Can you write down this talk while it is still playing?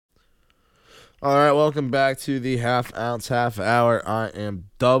All right, welcome back to the half ounce half hour. I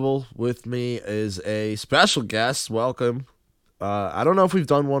am Double. With me is a special guest. Welcome. I don't know if we've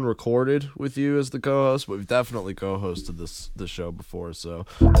done one recorded with you as the co-host, but we've definitely co-hosted this show before. So,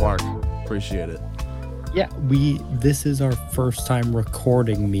 Mark, appreciate it. Yeah, this is our first time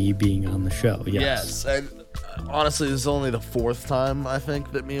recording me being on the show. Yes. And honestly, this is only the fourth time I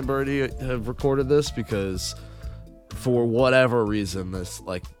think that me and Birdie have recorded this because for whatever reason, this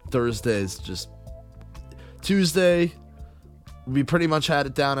Thursdays just Tuesday. We pretty much had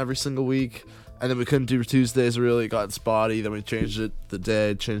it down every single week, and then we couldn't do Tuesdays. Really, it got spotty. Then we changed it the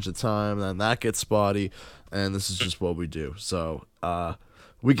day, changed the time, then that gets spotty, and this is just what we do. So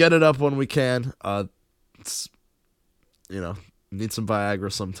we get it up when we can. It's, need some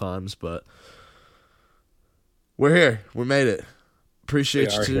Viagra sometimes, but we're here. We made it.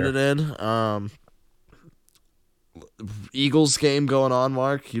 Appreciate you tuning in. Eagles game going on,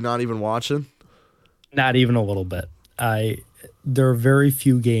 Mark. You're not even watching? Not even a little bit. There are very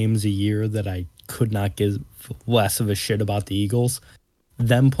few games a year that I could not give less of a shit about the Eagles.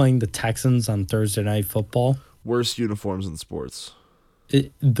 Them playing the Texans on Thursday Night Football. Worst uniforms in sports.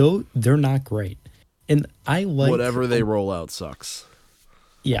 Though they're not great. And I like... Whatever they roll out sucks.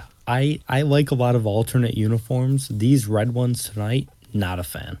 Yeah, I like a lot of alternate uniforms. These red ones tonight, not a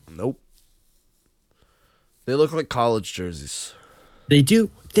fan. Nope. They look like college jerseys. They do.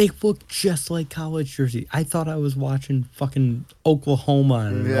 They look just like college jerseys. I thought I was watching fucking Oklahoma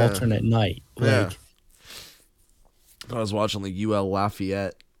on an alternate night. I was watching UL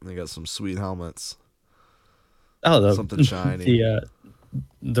Lafayette. They got some sweet helmets. Oh, something shiny.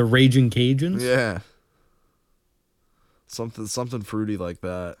 The Raging Cajuns. Yeah. Something fruity like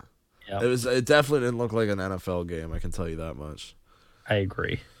that. Yep. It definitely didn't look like an NFL game, I can tell you that much. I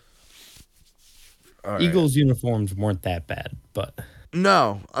agree. All right. Eagles uniforms weren't that bad, but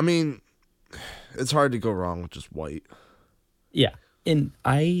no, I mean, it's hard to go wrong with just white. Yeah, and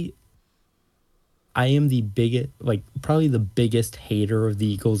I am probably the biggest hater of the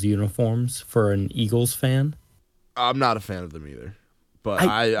Eagles uniforms for an Eagles fan. I'm not a fan of them either, but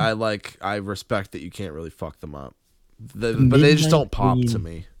I respect that you can't really fuck them up. But they just don't pop to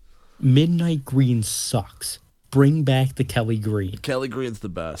me. Midnight green sucks. Bring back the Kelly green. Kelly green's the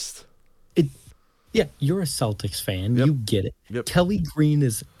best. Yeah, you're a Celtics fan. Yep. You get it. Yep. Kelly green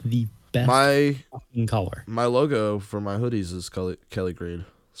is the best fucking color. My logo for my hoodies is Kelly green,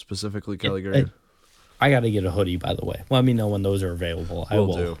 specifically Kelly green. I got to get a hoodie, by the way. Let me know when those are available. I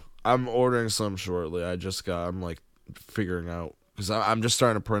will do. I'm ordering some shortly. I'm figuring out because I'm just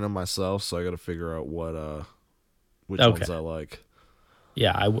starting to print them myself, so I got to figure out which ones I like.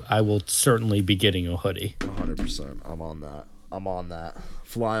 Yeah, I will certainly be getting a hoodie. 100%. I'm on that.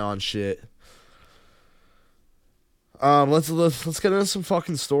 Fly on shit. Let's get into some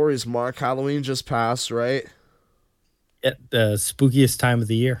fucking stories, Mark. Halloween just passed, right? Yeah, the spookiest time of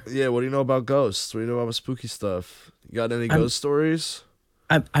the year. Yeah, what do you know about ghosts? What do you know about spooky stuff? You got any ghost stories?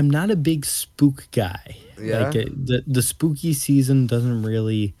 I'm not a big spook guy. Yeah? The spooky season doesn't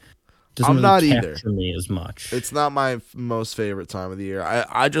really capture me as much. It's not my most favorite time of the year.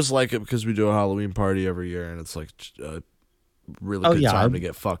 I just like it because we do a Halloween party every year, and it's like a really good time to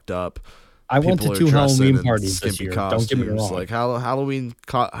get fucked up. I went to 2 Halloween parties this year. Costumes. Don't get me wrong. Like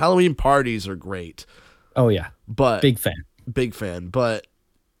Halloween parties are great. Oh yeah, but big fan. But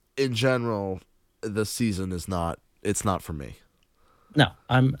in general, the season is not. It's not for me. No,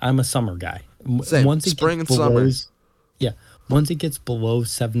 I'm a summer guy. Same. Spring and summer. Yeah, once it gets below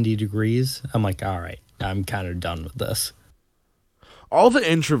 70 degrees, I'm like, all right, I'm kind of done with this. All the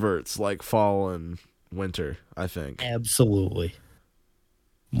introverts like fall and winter, I think. Absolutely.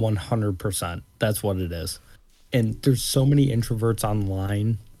 100%. That's what it is. And there's so many introverts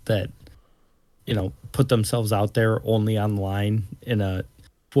online that, put themselves out there only online in a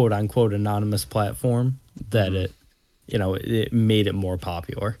quote unquote anonymous platform that it made it more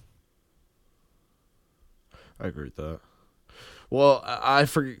popular. I agree with that. Well, I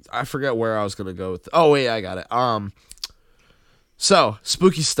forget where I was going to go with. Oh, wait, I got it. So,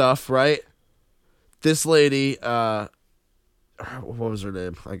 spooky stuff, right? This lady, what was her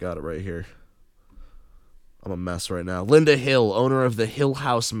name? I got it right here. I'm a mess right now. Linda Hill, owner of the Hill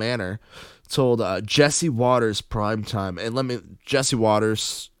House Manor, told Jesse Waters Primetime. And Jesse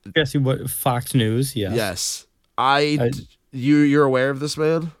Waters. Fox News, yeah. Yes. You're aware of this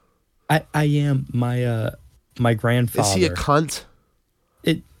man? I am. My grandfather. Is he a cunt?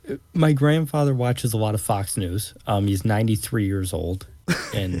 My grandfather watches a lot of Fox News. He's 93 years old.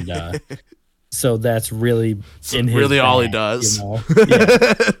 And so that's really in his really bag, all he does.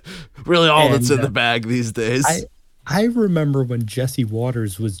 Yeah. Really all that's in the bag these days. I remember when Jesse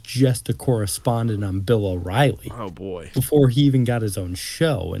Waters was just a correspondent on Bill O'Reilly Oh boy. before he even got his own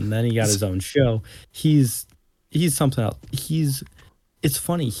show, and then he got his own show. He's something else. It's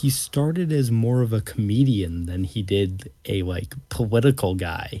funny. He started as more of a comedian than he did a like political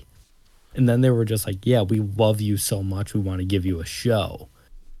guy. And then they were just like, yeah, we love you so much. We want to give you a show.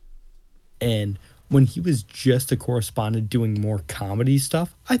 And when he was just a correspondent doing more comedy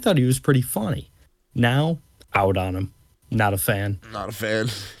stuff, I thought he was pretty funny. Now, out on him. Not a fan. Not a fan.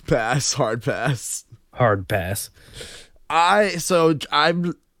 Pass. Hard pass. Hard pass.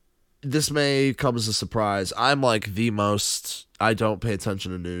 This may come as a surprise. I'm like I don't pay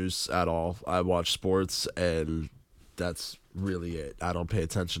attention to news at all. I watch sports and that's really it. I don't pay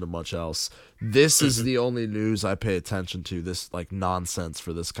attention to much else. This is the only news I pay attention to, this like nonsense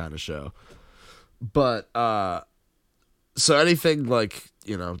for this kind of show. But so anything like,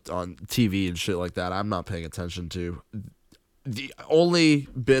 you know, on TV and shit like that, I'm not paying attention to. The only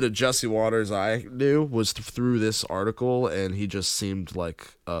bit of Jesse Waters I knew was through this article, and he just seemed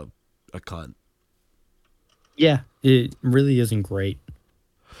like a cunt. Yeah, it really isn't great.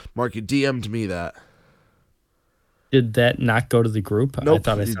 Mark, you DM'd me that. Did that not go to the group? Nope. I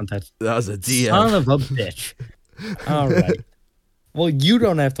thought I sent that. That was a DM. Son of a bitch. All right. Well, you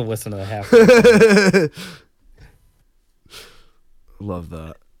don't have to listen to the half. Love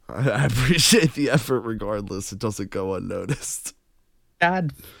that. I appreciate the effort regardless. It doesn't go unnoticed.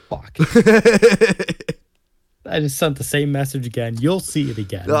 God fuck. I just sent the same message again. You'll see it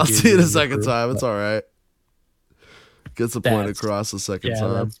again. I'll see it a second time. It's all right. Gets the point across a second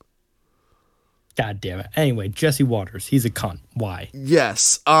time. God damn it. Anyway, Jesse Waters, he's a cunt. Why?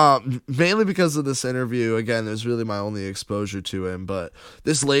 Yes. Mainly because of this interview. Again, it was really my only exposure to him. But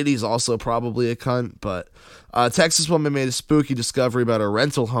this lady's also probably a cunt. But Texas woman made a spooky discovery about a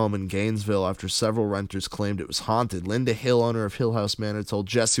rental home in Gainesville after several renters claimed it was haunted. Linda Hill, owner of Hill House Manor, told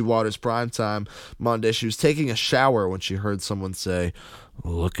Jesse Waters Primetime Monday she was taking a shower when she heard someone say,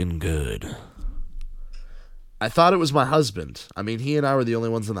 "Looking good." I thought it was my husband. I mean, he and I were the only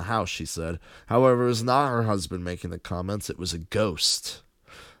ones in the house, she said. However, it was not her husband making the comments. It was a ghost.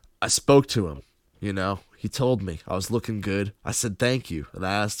 I spoke to him, you know. He told me I was looking good. I said thank you, and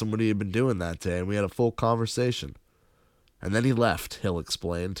I asked him what he had been doing that day, and we had a full conversation. And then he left, Hill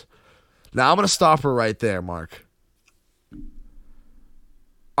explained. Now, I'm going to stop her right there, Mark.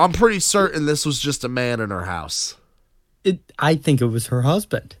 I'm pretty certain this was just a man in her house. I think it was her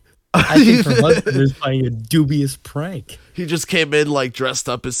husband. I think her husband is playing a dubious prank. He just came in like dressed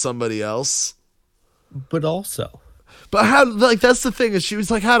up as somebody else. But how, like, that's the thing, is she was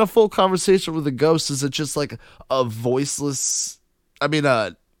like had a full conversation with a ghost. Is it just like a bodiless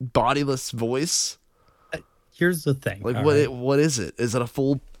voice? Here's the thing. Like, what is it? Is it a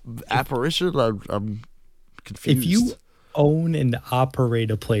full apparition? I'm confused. If you own and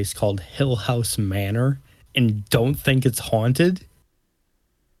operate a place called Hill House Manor and don't think it's haunted,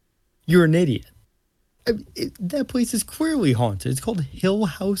 you're an idiot. I mean, that place is clearly haunted. It's called Hill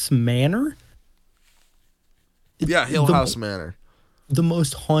House Manor. Yeah, Hill House Manor. The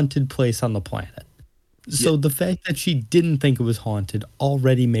most haunted place on the planet. So the fact that she didn't think it was haunted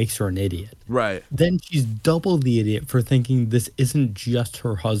already makes her an idiot. Right. Then she's double the idiot for thinking this isn't just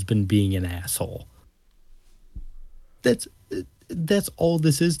her husband being an asshole. That's all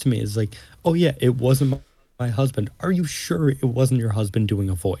this is to me. Is like, oh yeah, it wasn't my husband. Are you sure it wasn't your husband doing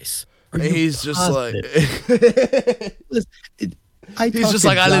a voice? He's just like, he's just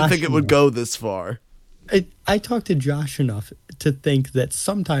like, I didn't think it would go this far. I talked to Josh enough to think that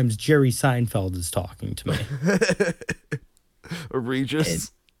sometimes Jerry Seinfeld is talking to me. Or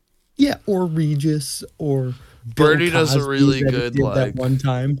Regis. Or Regis, or Bernie does a really good, like, that one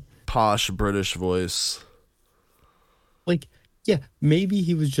time posh British voice. Like, yeah, maybe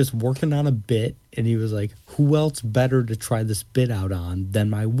he was just working on a bit and he was like, who else better to try this bit out on than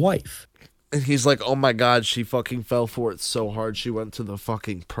my wife? And he's like, oh my God, she fucking fell for it so hard she went to the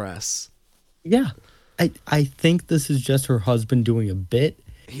fucking press. Yeah. I think this is just her husband doing a bit.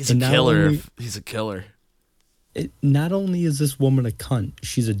 He's a killer. He's a killer. Not only is this woman a cunt,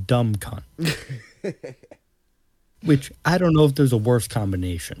 she's a dumb cunt. Which, I don't know if there's a worse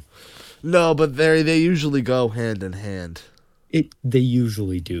combination. No, but they usually go hand in hand. They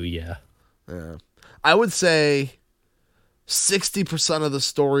usually do, yeah. Yeah. I would say 60% of the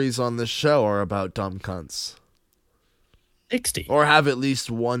stories on this show are about dumb cunts. 60. Or have at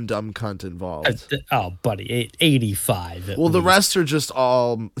least one dumb cunt involved. Oh, buddy, 85. Well, the rest are just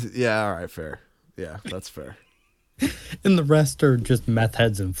all... Yeah, all right, fair. Yeah, that's fair. And the rest are just meth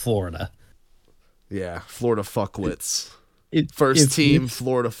heads in Florida. Yeah, Florida FuckWits. First team,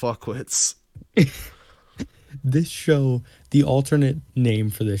 Florida FuckWits. This show, the alternate name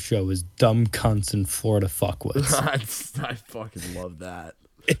for this show is Dumb Cunts in Florida Fuckwits. I fucking love that.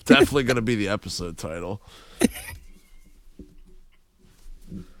 Definitely gonna be the episode title.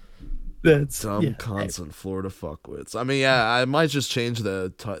 That's Dumb cunts in Florida fuckwits. I mean, yeah, I might just change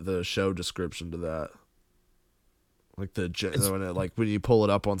the show description to that. Like when you pull it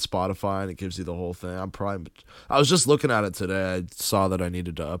up on Spotify and it gives you the whole thing. I was just looking at it today. I saw that I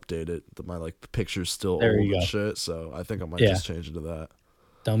needed to update it. That my picture's still old and shit. So I think I might just change it to that.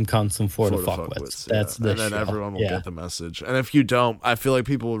 Dumb cunts in Florida fuckwits. That's the show. And then everyone will get the message. And if you don't, I feel like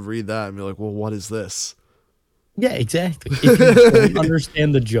people would read that and be like, "Well, what is this?" Yeah, exactly. If you don't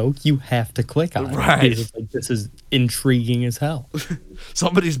understand the joke, you have to click on it. Right. It's like, this is intriguing as hell.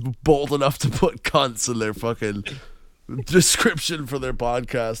 Somebody's bold enough to put cunts in their fucking description for their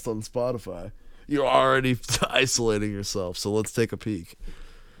podcast on Spotify. You're already isolating yourself, so let's take a peek.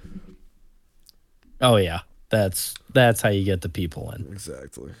 Oh yeah, that's how you get the people in.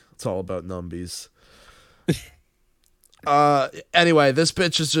 Exactly. It's all about numbies. Anyway, this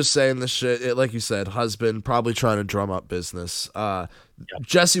bitch is just saying this shit. Like you said, husband probably trying to drum up business.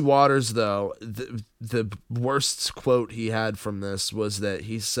 Jesse Waters, though, the worst quote he had from this was that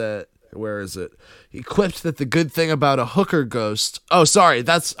he said, where is it? He quipped that the good thing about a hooker ghost. Oh, sorry,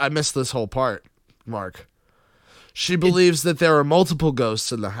 I missed this whole part, Mark. She believes that there are multiple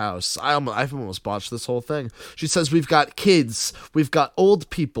ghosts in the house. I've almost botched this whole thing. She says we've got kids, we've got old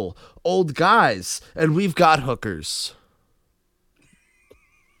people, old guys, and we've got hookers.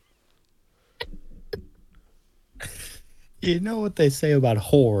 You know what they say about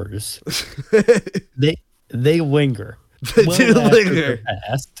whores? they linger. They do linger.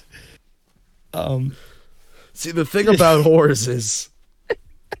 Past. See, the thing about whores is...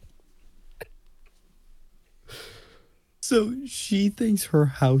 So she thinks her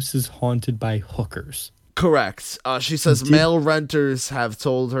house is haunted by hookers. Correct. She says male renters have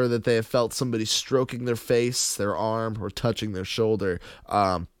told her that they have felt somebody stroking their face, their arm, or touching their shoulder.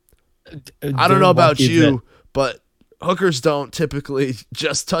 I don't know about you, but hookers don't typically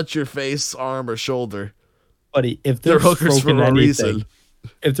just touch your face, arm, or shoulder. Buddy, if they're hookers for a reason.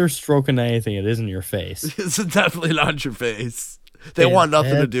 If they're stroking anything, it isn't your face. It's definitely not your face. They want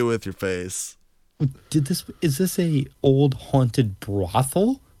nothing to do with your face. Is this a old haunted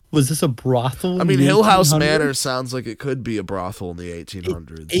brothel? Was this a brothel? I mean, Hill House Manor sounds like it could be a brothel in the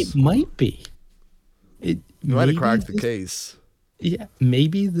 1800s. It might be. You might have cracked the case. Yeah,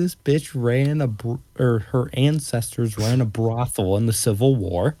 maybe this bitch or her ancestors ran a brothel in the Civil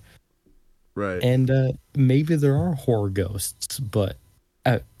War. Right. And maybe there are horror ghosts, but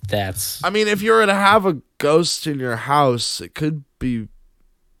that's... I mean, if you're to have a ghost in your house, it could be...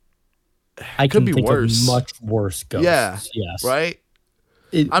 I can think worse. Of much worse ghosts. Yeah. Yes. Right?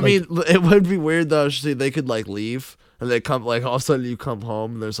 I mean, it would be weird, though. They could, leave, and they come, all of a sudden you come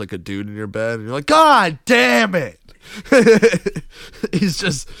home, and there's, a dude in your bed, and you're like, God damn it! He's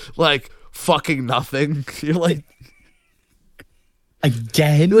just, fucking nothing. You're like...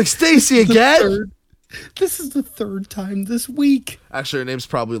 Again? You're like, Stacy, again? This is the third time this week. Actually, her name's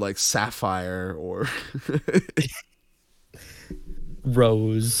probably, Sapphire, or...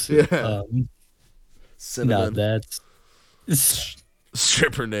 Rose. Yeah. No, Cinnamon. that's...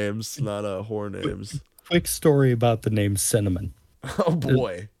 Stripper names, not whore names. Quick story about the name Cinnamon. Oh,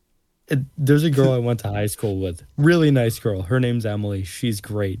 boy. There's a girl I went to high school with. Really nice girl. Her name's Emily. She's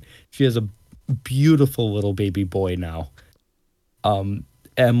great. She has a beautiful little baby boy now.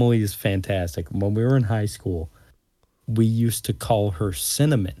 Emily is fantastic. When we were in high school, we used to call her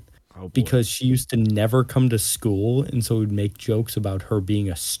Cinnamon. Because she used to never come to school, and so we'd make jokes about her being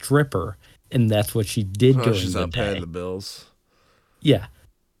a stripper, and that's what she did during she's the not day. paying the bills. Yeah.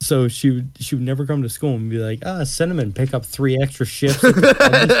 So she would never come to school and be like, Cinnamon, pick up 3 extra shifts at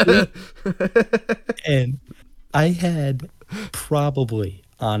the pharmacy." And I had probably,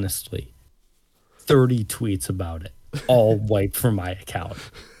 honestly, 30 tweets about it, all wiped from my account.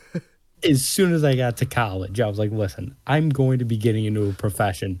 As soon as I got to college, I was like, listen, I'm going to be getting into a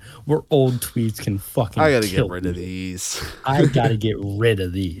profession where old tweets can fucking I gotta kill get rid me. of these. I gotta get rid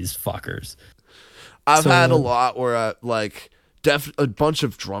of these fuckers. I've had a lot where I, a bunch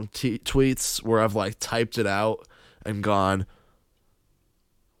of drunk tweets where I've, typed it out and gone,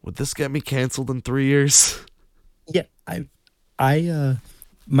 would this get me canceled in 3 years? Yeah, I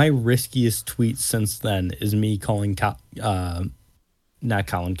my riskiest tweet since then is me calling, not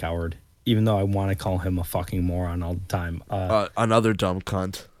Colin Coward, even though I want to call him a fucking moron all the time. Another dumb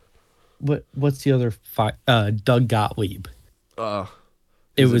cunt. What's the other? Doug Gottlieb.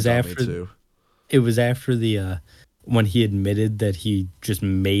 It was after. It was after the when he admitted that he just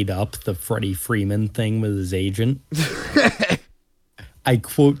made up the Freddie Freeman thing with his agent. I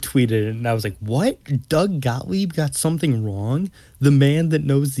quote tweeted it and I was like, what? Doug Gottlieb got something wrong? The man that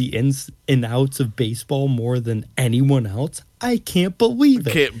knows the ins and outs of baseball more than anyone else? I can't believe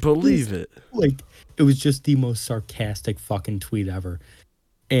it. Can't believe it. Like, it was just the most sarcastic fucking tweet ever.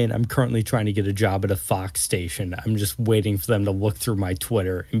 And I'm currently trying to get a job at a Fox station. I'm just waiting for them to look through my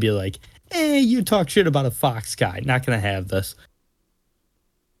Twitter and be like, you talk shit about a Fox guy. Not going to have this.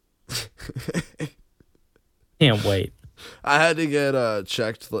 Can't wait. I had to get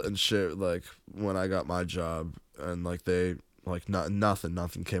checked and shit like when I got my job, and like they like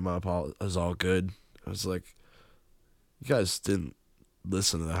nothing came up. It was all good. I was like, you guys didn't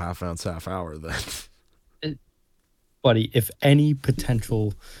listen to the half ounce half hour then. Buddy, if any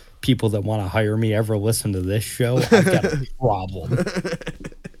potential people that want to hire me ever listen to this show, I've got a problem.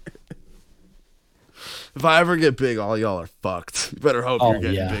 If I ever get big, all y'all are fucked. You better hope you're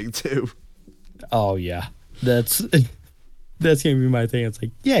getting big too. Oh yeah, that's gonna be my thing. It's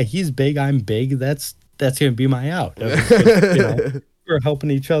like, yeah, he's big, I'm big. That's gonna be my out. We were helping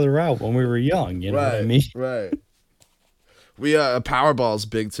each other out when we were young. You know what I mean? Right. We Powerball's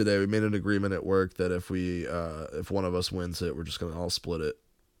big today. We made an agreement at work that if one of us wins it, we're just gonna all split it.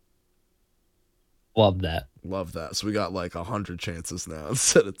 Love that. So we got like 100 chances now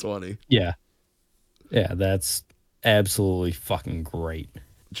instead of 20. Yeah, that's absolutely fucking great.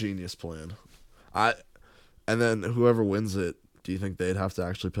 Genius plan. And then whoever wins it, do you think they'd have to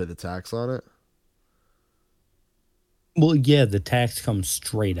actually pay the tax on it? Well, yeah, the tax comes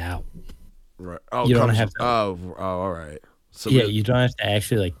straight out. Right. Oh, you don't have to. Oh, all right. So yeah, you don't have to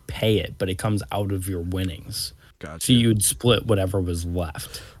actually like pay it, but it comes out of your winnings. Gotcha. So you'd split whatever was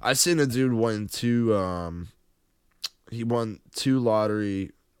left. I seen a dude win he won 2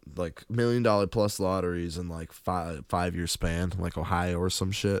 lottery, like $1 million plus lotteries in like 5-year span, like Ohio or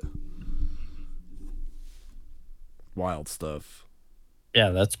some shit. Wild stuff.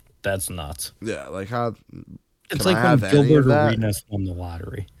 Yeah, that's nuts. Yeah, like how it's like when Gilbert Arenas won the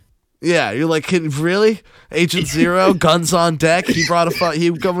lottery. Yeah, you're like, really? Agent Zero, guns on deck. He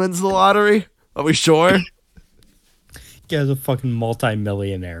wins the lottery. Are we sure? He guy's a fucking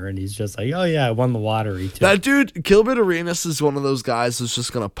multi-millionaire, and he's just like, oh yeah, I won the lottery too. That dude, Gilbert Arenas, is one of those guys who's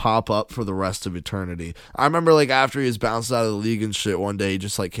just gonna pop up for the rest of eternity. I remember like after he was bounced out of the league and shit, one day he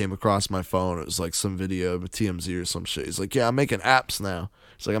just like came across my phone. It was like some video of a TMZ or some shit. He's like, yeah, I'm making apps now.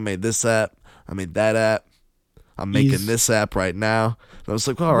 He's like, I made this app, I made that app, I'm making this app right now. And I was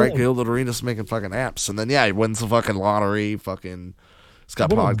like, well, all right, Gilbert Arenas making fucking apps. And then yeah, he wins the fucking lottery, he's got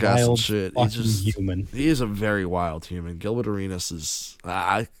podcasts and shit. He's just human. He is a very wild human. Gilbert Arenas is.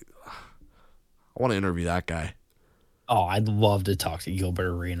 I want to interview that guy. Oh, I'd love to talk to Gilbert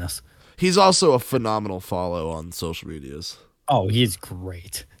Arenas. He's also a phenomenal follow on social medias. Oh, he's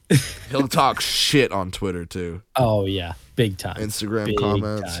great. He'll talk shit on Twitter too. Oh yeah, big time. Instagram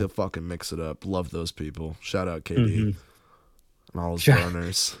comments. He'll fucking mix it up. Love those people. Shout out KD and all his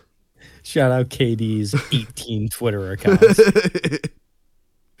burners. Shout out KD's 18 Twitter accounts.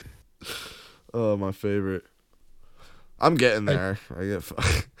 Oh, my favorite. I'm getting there. I got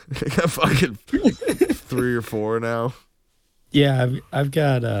fucking 3 or 4 now. Yeah, I've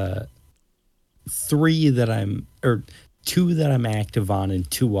got 2 that I'm active on,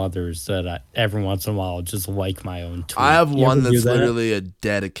 and 2 others that every once in a while just like my own tweet. I have one that's literally a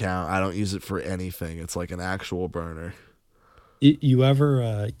dead account. I don't use it for anything. It's like an actual burner. You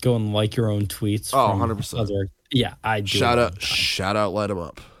ever go and like your own tweets? Oh, 100%. Yeah, I do. Shout out, light 'em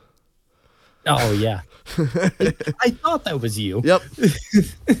up. Oh yeah, I thought that was you. Yep.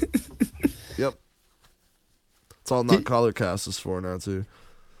 Yep. It's all Not Collar Cast is for now too.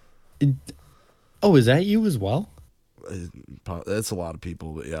 Oh, is that you as well? It's a lot of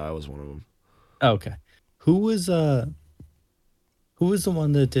people, but yeah, I was one of them. Okay. Who was the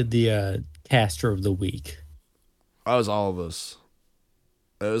one that did the caster of the week? I was all of us.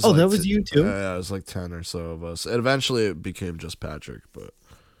 That was you too? Yeah, it was like 10 or so of us. And eventually it became just Patrick, but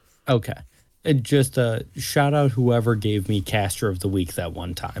okay. And just shout out whoever gave me caster of the week that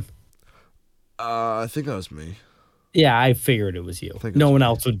one time. I think that was me. Yeah, I figured it was you. No one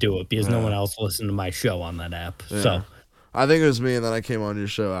else would do it because no one else listened to my show on that app. Yeah. So I think it was me, and then I came on your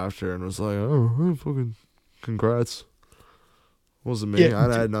show after and was like, oh fucking congrats. It wasn't me.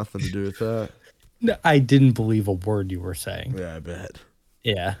 I had nothing to do with that. No, I didn't believe a word you were saying. Yeah, I bet.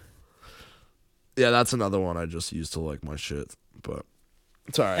 Yeah. Yeah, that's another one I just used to like my shit, but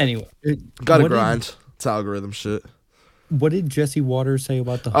it's all right. Anyway. Gotta grind. It's algorithm shit. What did Jesse Waters say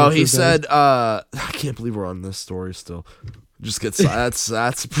about the he said, I can't believe we're on this story still. Just gets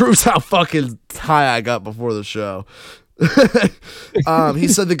that's proves how fucking high I got before the show. He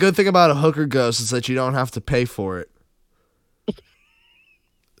said the good thing about a hooker ghost is that you don't have to pay for it.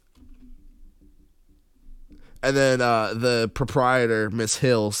 And then the proprietor, Miss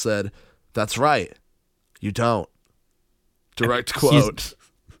Hill, said, "That's right, you don't." Direct quote.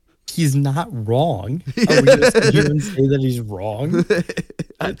 He's not wrong. Are we going to sit here and say that he's wrong?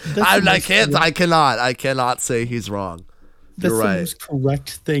 I cannot say he's wrong. That's You're right. The most correct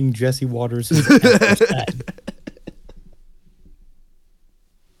thing Jesse Waters has ever said.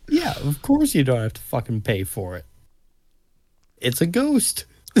 Yeah, of course you don't have to fucking pay for it. It's a ghost.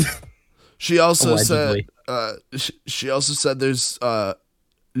 She also said. She also said there's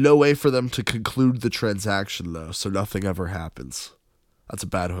no way for them to conclude the transaction though, so nothing ever happens. That's a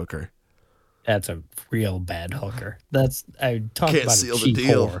bad hooker. That's a real bad hooker. I talk Can't about seal a the cheap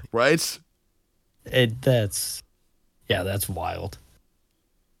deal, whore. right? That's wild.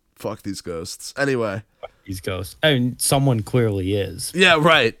 Fuck these ghosts. Anyway, These ghosts. I mean, someone clearly is. yeah,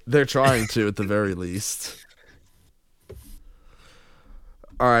 right. They're trying to at the very least.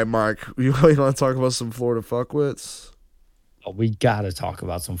 All right, Mark, you want to talk about some Florida FuckWits? Oh, we gotta talk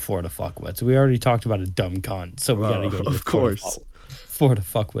about some Florida FuckWits. We already talked about a dumb cunt, so we gotta go to of course. Florida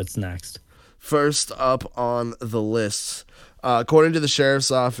FuckWits next. First up on the list, according to the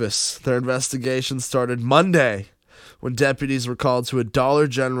sheriff's office, their investigation started Monday when deputies were called to a Dollar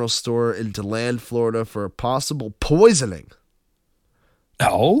General store in DeLand, Florida for a possible poisoning.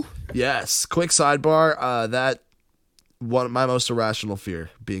 Oh? Yes. Quick sidebar, that my most irrational fear,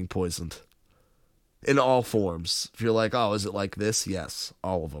 being poisoned. In all forms. If you're like, oh, is it like this? Yes.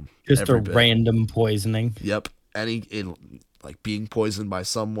 All of them. Just Every a bit. random poisoning. Yep. Like being poisoned by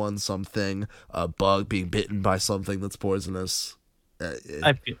someone, something, a bug, being bitten by something that's poisonous.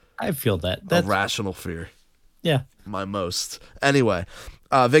 I feel that. That's a rational fear. Yeah. My most. Anyway,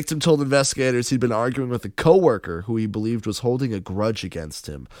 victim told investigators he'd been arguing with a coworker who he believed was holding a grudge against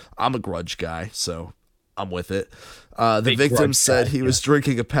him. I'm a grudge guy, so I'm with it. The victim said he was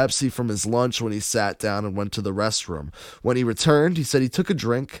drinking a Pepsi from his lunch when he sat down and went to the restroom. When he returned, he said he took a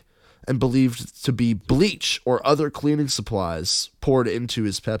drink and believed to be bleach or other cleaning supplies poured into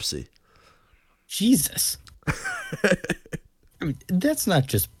his Pepsi. Jesus. I mean, that's not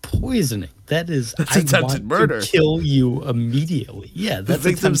just poisoning. That's attempted murder. To kill you immediately. Yeah, the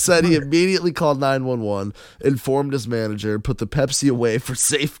victim said he immediately called 911, informed his manager, and put the Pepsi away for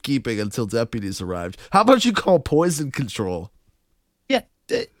safekeeping until deputies arrived. How about you call poison control? Yeah,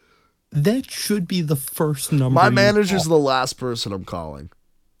 that should be the first number. My manager's the last person I'm calling.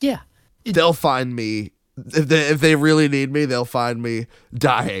 Yeah. They'll find me. If they really need me, they'll find me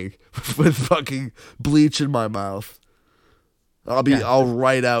dying with fucking bleach in my mouth. I'll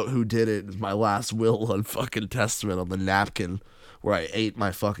write out who did it as my last will and fucking testament on the napkin where I ate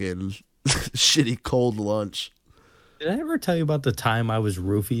my fucking shitty cold lunch. Did I ever tell you about the time I was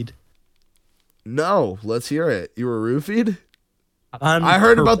roofied? No, let's hear it. You were roofied? I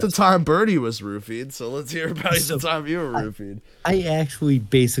heard about the time Birdie was roofied, so let's hear about the time you were roofied. I actually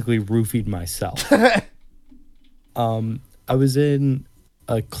basically roofied myself. I was in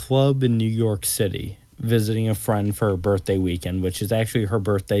a club in New York City visiting a friend for her birthday weekend, which is actually her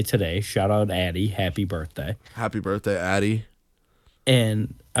birthday today. Shout out Addie. Happy birthday. Happy birthday, Addie.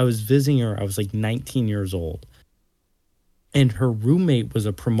 And I was visiting her. I was like 19 years old. And her roommate was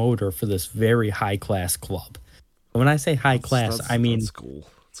a promoter for this very high-class club. When I say high-class, I mean... That's cool.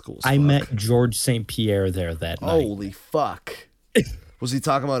 That's cool. I met George St. Pierre there that night. Holy fuck. Was he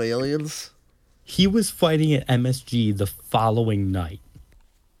talking about aliens? He was fighting at MSG the following night.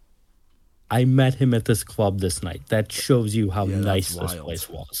 I met him at this club this night. That shows you how nice this place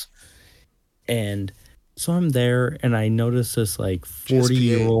was. And so I'm there, and I notice this, like,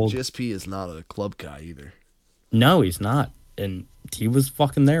 40-year-old... GSP is not a club guy either. No, he's not. And he was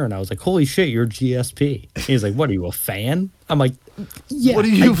fucking there, and I was like, holy shit, you're GSP. He's like, what, are you a fan? I'm like, yeah. What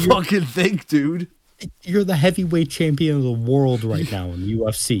do you fucking think, dude? You're the heavyweight champion of the world right now in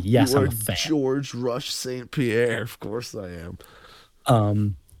UFC. Yes, I'm a fan. George Rush St. Pierre. Of course I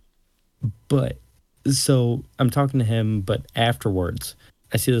am. But so I'm talking to him, but afterwards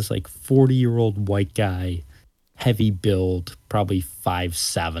I see this like 40-year-old white guy, heavy build, probably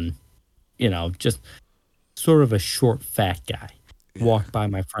 5'7", just sort of a short, fat guy, walk by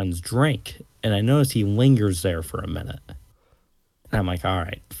my friend's drink, and I notice he lingers there for a minute. And I'm like, all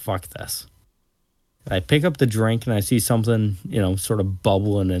right, fuck this. I pick up the drink and I see something, sort of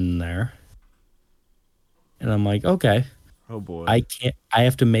bubbling in there. And I'm like, okay. Oh boy. I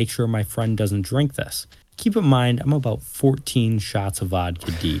have to make sure my friend doesn't drink this. Keep in mind, I'm about 14 shots of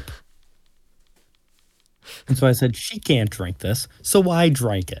vodka deep. And so I said, she can't drink this. So I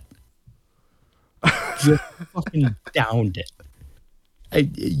drank it. Just fucking downed it.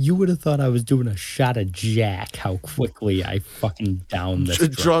 You would have thought I was doing a shot of Jack, how quickly I fucking downed this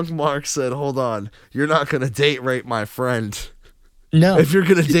drink. Drunk Mark said, hold on, you're not going to date rape my friend. No. If you're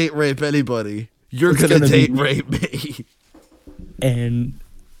going to date rape anybody, you're going to date rape me. And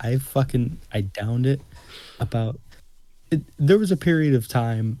I downed it there was a period of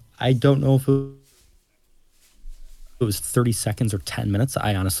time, I don't know if it was 30 seconds or 10 minutes,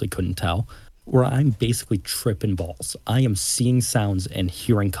 I honestly couldn't tell, where I'm basically tripping balls. I am seeing sounds and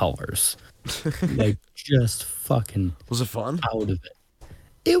hearing colors. Like, just fucking... Was it fun? Out of it.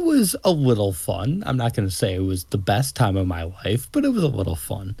 It was a little fun. I'm not going to say it was the best time of my life, but it was a little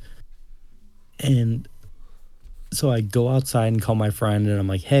fun. And so I go outside and call my friend, and I'm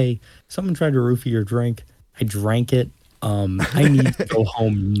like, hey, someone tried to roofie your drink. I drank it. I need to go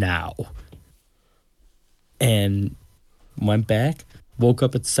home now. And went back, woke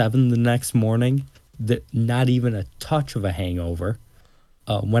up at 7 the next morning, not even a touch of a hangover.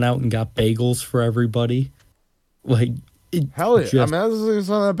 Went out and got bagels for everybody. Like, hell yeah. I mean, it's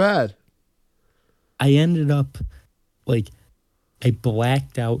not that bad. I ended up, like, I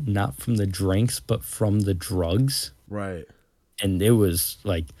blacked out not from the drinks, but from the drugs. Right. And it was,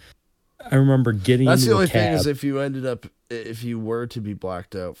 like, I remember getting That's into the only a cab. thing is if you were to be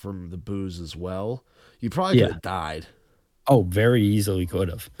blacked out from the booze as well, you probably could have died. Oh, very easily could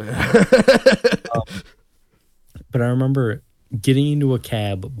have. But I remember getting into a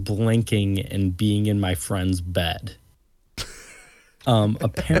cab, blinking, and being in my friend's bed.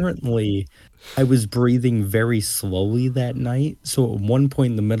 Apparently, I was breathing very slowly that night. So at one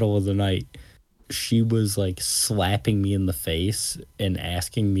point in the middle of the night, she was like slapping me in the face and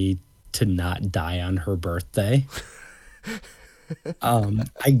asking me to not die on her birthday.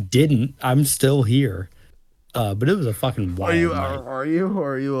 I didn't. I'm still here. But it was a fucking wild night. Are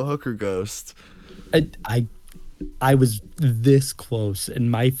you a hooker ghost? I was this close, and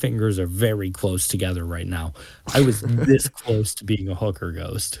my fingers are very close together right now. I was this close to being a hooker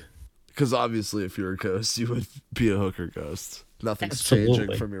ghost. Because obviously, if you're a ghost, you would be a hooker ghost. Nothing's Absolutely.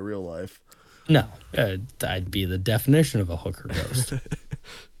 changing from your real life. No, I'd be the definition of a hooker ghost.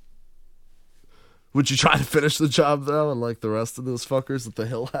 Would you try to finish the job, though, and like the rest of those fuckers at the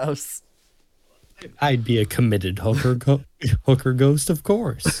Hill House? I'd be a committed hooker ghost, of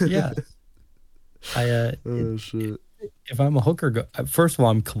course. Yeah. Oh, shit. If I'm a hooker ghost, first of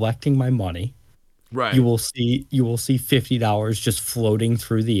all, I'm collecting my money. Right. You will see $50 just floating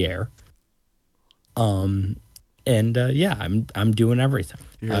through the air. Yeah, I'm doing everything.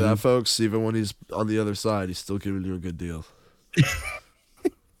 You hear that, folks? Even when he's on the other side, he's still giving you a good deal.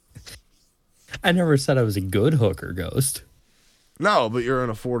 I never said I was a good hooker ghost. No, but you're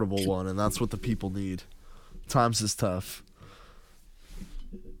an affordable one, and that's what the people need. Times is tough.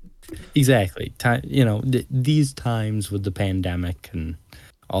 Exactly. These times with the pandemic and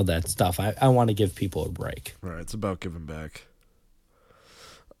all that stuff, I want to give people a break. Right, it's about giving back.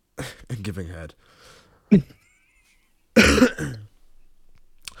 And giving head.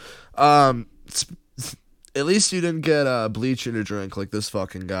 At least you didn't get bleach in your drink like this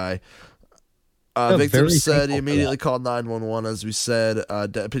fucking guy. Victim said he immediately called 911. As we said,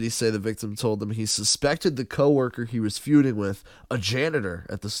 deputies say the victim told them he suspected the coworker he was feuding with, a janitor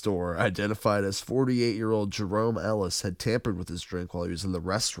at the store, identified as 48-year-old Jerome Ellis, had tampered with his drink while he was in the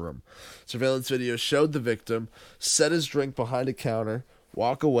restroom. Surveillance video showed the victim set his drink behind a counter,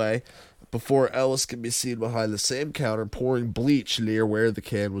 walk away, before Ellis can be seen behind the same counter pouring bleach near where the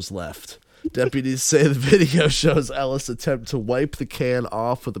can was left. Deputies say the video shows Ellis attempt to wipe the can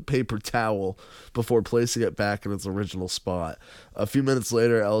off with a paper towel before placing it back in its original spot. A few minutes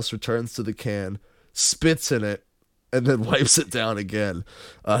later, Ellis returns to the can, spits in it, and then wipes it down again.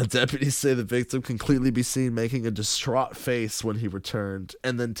 Deputies say the victim can clearly be seen making a distraught face when he returned,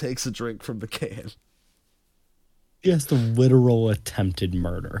 and then takes a drink from the can. Just a literal attempted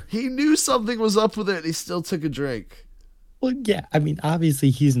murder. He knew something was up with it, and he still took a drink. Well, yeah, I mean, obviously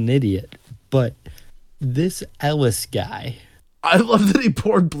he's an idiot, but this Ellis guy... I love that he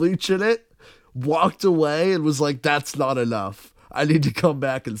poured bleach in it, walked away, and was like, that's not enough. I need to come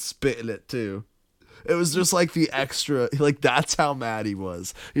back and spit in it, too. It was just like the extra, like, that's how mad he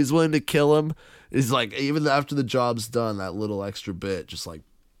was. He's willing to kill him. He's like, even after the job's done, that little extra bit, just like,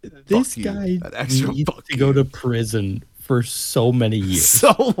 this guy needs to go to prison for so many years.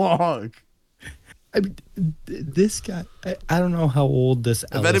 So long. I mean, this guy, I don't know how old this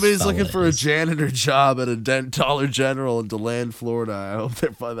Ellis If anybody's looking for is. a janitor job at a Dollar General in DeLand, Florida, I hope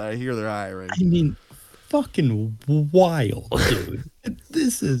they're fun. I hear they're hiring. I mean, fucking wild, dude.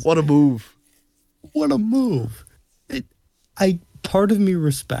 This is... What a move. what a move. Part of me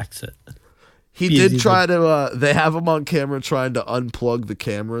respects it. He did try to, they have him on camera trying to unplug the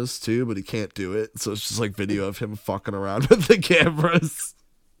cameras too, but he can't do it. So it's just like video of him fucking around with the cameras.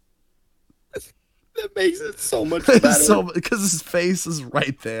 That makes it so much better. Because his face is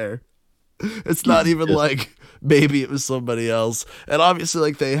right there. It's not even like maybe it was somebody else. And obviously,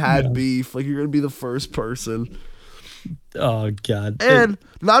 like, they had beef. Like, you're going to be the first person. Oh, God. And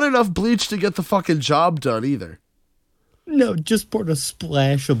not enough bleach to get the fucking job done either. No, just poured a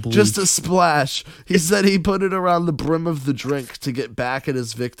splash of bleach. Just a splash. He said he put it around the brim of the drink to get back at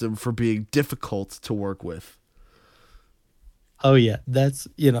his victim for being difficult to work with. Oh, yeah. That's,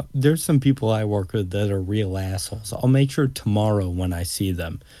 there's some people I work with that are real assholes. I'll make sure tomorrow when I see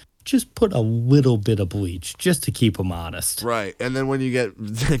them, just put a little bit of bleach just to keep them honest. Right. And then when you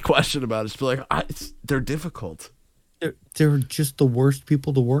get questioned about it, just be like, they're difficult. They're just the worst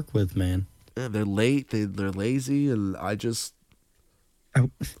people to work with, man. Yeah, they're late. They're lazy, and I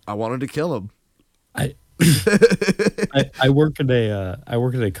wanted to kill them. I work at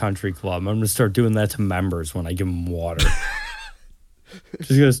a country club. I'm gonna start doing that to members when I give them water.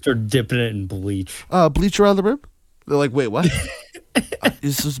 Just gonna start dipping it in bleach. Bleach around the rim? They're like, wait, what?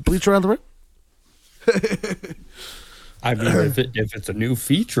 Is this bleach around the rim? I mean, if it's a new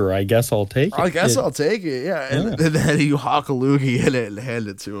feature, I guess I'll take it. I guess I'll take it, yeah. And then you hock a loogie in it and hand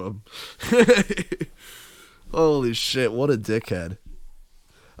it to him. Holy shit, what a dickhead.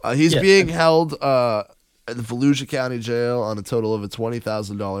 He's being held in the Volusia County Jail on a total of a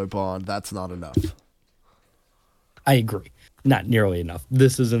 $20,000 bond. That's not enough. I agree. Not nearly enough.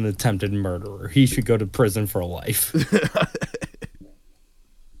 This is an attempted murderer. He should go to prison for life.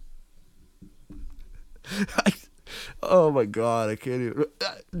 Oh my god, I can't even.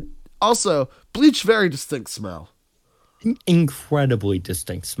 Also, bleach, very distinct smell. Incredibly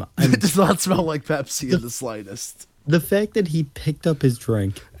distinct smell. It does not smell like Pepsi in the slightest. The fact that he picked up his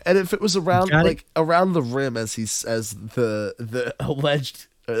drink, and if it was around around the rim, as the alleged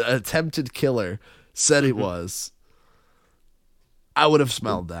attempted killer said it was, I would have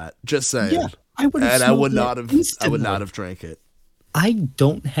smelled that. Just saying. Yeah, I would have. And I would not have. Instantly. I would not have drank it. I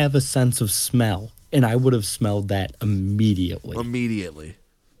don't have a sense of smell, and I would have smelled that immediately.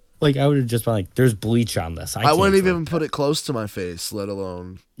 Like, I would have just been like, "There's bleach on this." I wouldn't even put it close to my face, let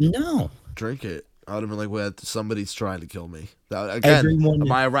alone drink it. I would have been like, "Well, somebody's trying to kill me." Again,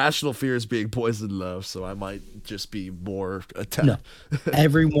 my irrational fear is being poisoned, though, so I might just be more attacked. No,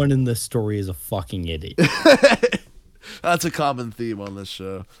 everyone in this story is a fucking idiot. That's a common theme on this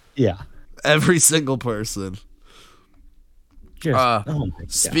show. Yeah, every single person.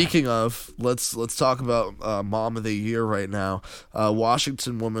 Speaking of, let's talk about Mom of the Year right now.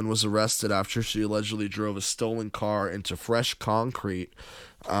 Washington woman was arrested after she allegedly drove a stolen car into fresh concrete.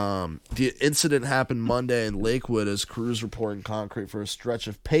 The incident happened Monday in Lakewood as crews were pouring concrete for a stretch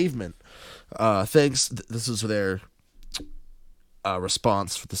of pavement. This is their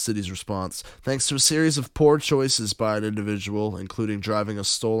response, for the city's response. Thanks to a series of poor choices by an individual, including driving a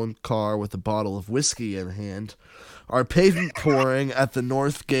stolen car with a bottle of whiskey in hand, our pavement pouring at the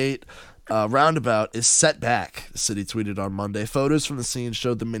North Gate roundabout is set back, the city tweeted on Monday. Photos from the scene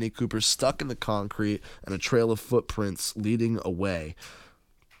showed the Mini Cooper stuck in the concrete and a trail of footprints leading away.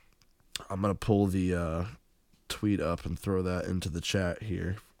 I'm going to pull the tweet up and throw that into the chat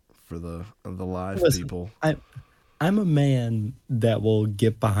here for the live people. I'm a man that will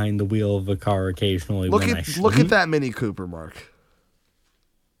get behind the wheel of a car occasionally. Look at that Mini Cooper, Mark.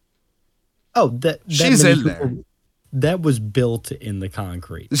 Oh, that she's in there. That was built in the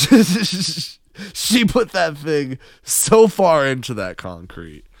concrete. She put that thing so far into that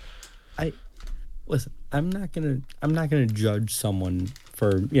concrete. Listen, I'm not gonna judge someone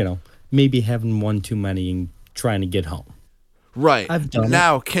for, maybe having one too many and trying to get home. Right. I've done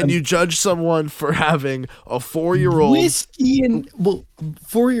now, it. Can you judge someone for having a 4-year-old whiskey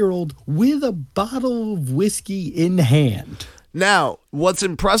 4-year-old with a bottle of whiskey in hand? Now, what's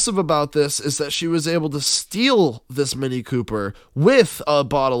impressive about this is that she was able to steal this Mini Cooper with a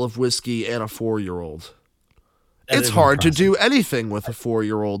bottle of whiskey and a 4-year-old. It's hard to do anything with a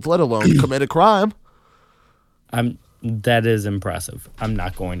 4-year-old, let alone commit a crime. That is impressive. I'm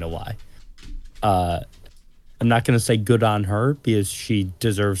not going to lie. I'm not going to say good on her because she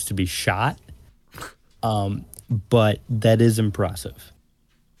deserves to be shot. But that is impressive.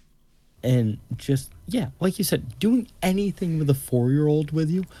 And just, like you said, doing anything with a 4-year-old with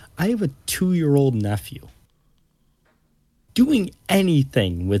you. I have a 2-year-old nephew. Doing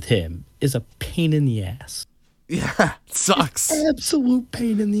anything with him is a pain in the ass. Yeah, it sucks. It's absolute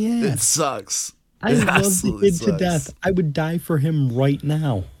pain in the ass. It sucks. I love the kid to death. I would die for him right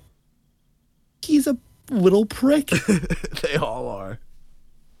now. He's a little prick. They all are.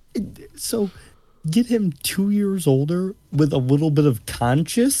 So get him 2 years older with a little bit of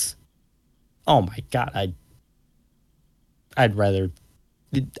conscience. Oh my God. I'd rather,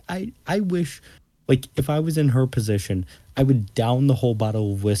 I wish, like, if I was in her position, I would down the whole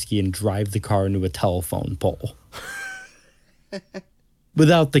bottle of whiskey and drive the car into a telephone pole.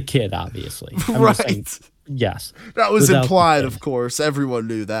 Without the kid, obviously. I'm just saying, yes. That was implied, of course. Everyone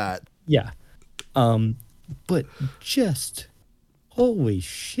knew that. Yeah. But just, holy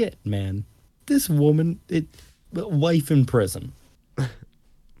shit, man. This woman, life in prison.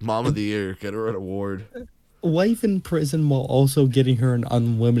 Mom of the year. Get her an award. Life in prison while also getting her an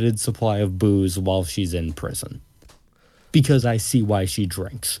unlimited supply of booze while she's in prison. Because I see why she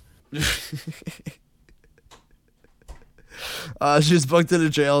drinks. She was booked into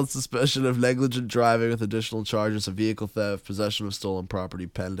jail on suspicion of negligent driving with additional charges of vehicle theft, possession of stolen property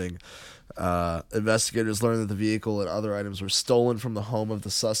pending. Investigators learned that the vehicle and other items were stolen from the home of the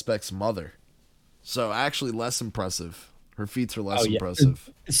suspect's mother. So actually less impressive. Her feats are less impressive.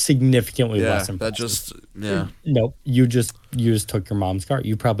 Significantly less impressive. Nope. You just took your mom's car.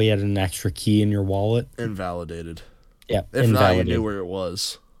 You probably had an extra key in your wallet. Invalidated. Yeah. If not, you knew where it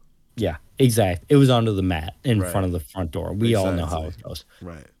was. Yeah, exactly. It was under the mat in front of the front door. We all know how it goes.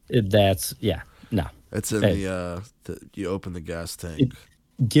 Right. No. It's in you open the gas tank.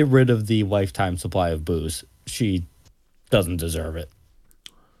 Get rid of the lifetime supply of booze. She doesn't deserve it.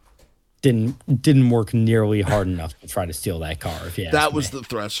 Didn't work nearly hard enough to try to steal that car. If you ask that me. was the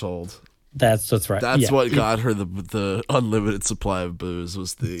threshold. That's the threat. That's what got her the unlimited supply of booze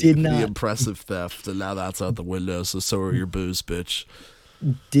was the impressive theft, and now that's out the window. So are your booze, bitch.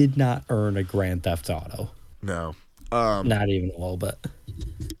 Did not earn a Grand Theft Auto. No, not even a little bit.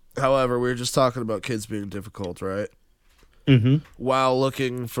 However, we were just talking about kids being difficult, right? Mm-hmm. While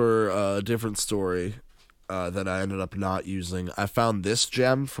looking for a different story that I ended up not using, I found this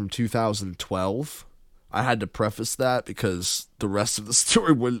gem from 2012. I had to preface that because the rest of the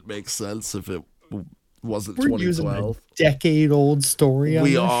story wouldn't make sense if it wasn't 2012. Using a decade-old story on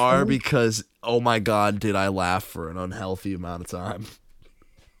we this are show? Because, oh my God, did I laugh for an unhealthy amount of time.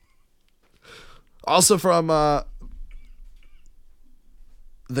 Also from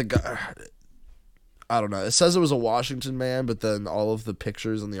the guy, I don't know. It says it was a Washington man, but then all of the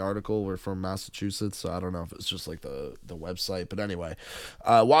pictures in the article were from Massachusetts, so I don't know if it's just like the website. But anyway,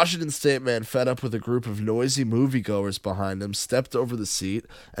 Washington State man fed up with a group of noisy moviegoers behind him, stepped over the seat,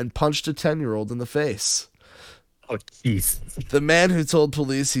 and punched a 10-year-old in the face. Oh, jeez. The man who told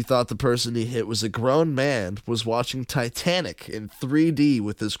police he thought the person he hit was a grown man was watching Titanic in 3D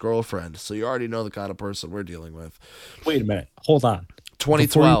with his girlfriend. So you already know the kind of person we're dealing with. Wait a minute. Hold on.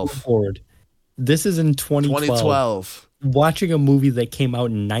 2012. This is in 2012. Watching a movie that came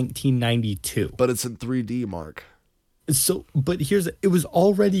out in 1992. But it's in 3D, Mark. So, but it was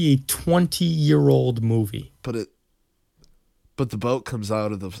already a 20-year-old movie. But the boat comes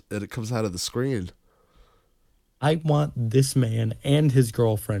out of the screen. I want this man and his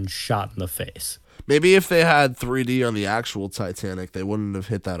girlfriend shot in the face. Maybe if they had 3D on the actual Titanic, they wouldn't have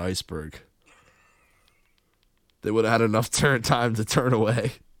hit that iceberg. They would have had enough time to turn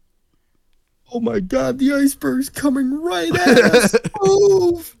away. Oh my God, the iceberg's coming right at us.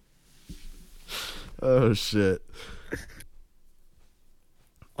 Move! Oh, shit.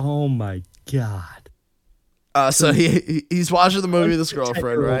 Oh my God. So he's watching the movie with his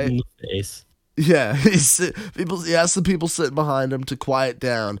girlfriend, right? In the face. Yeah, he asked the people sitting behind him to quiet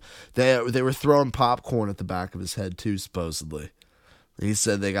down. They were throwing popcorn at the back of his head too, supposedly. And he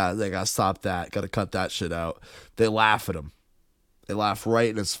said they got to stop that, got to cut that shit out. They laugh at him. They laugh right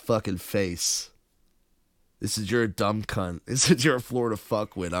in his fucking face. This is you're a dumb cunt. This is you're a Florida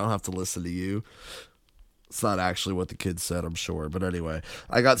fuckwit. I don't have to listen to you. It's not actually what the kid said, I'm sure. But anyway,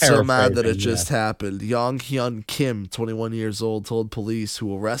 I got so mad that it just happened. Yong Hyun Kim, 21 years old, told police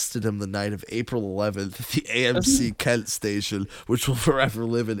who arrested him the night of April 11th at the AMC Kent station, which will forever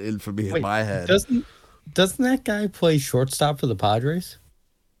live in infamy in my head. Doesn't that guy play shortstop for the Padres?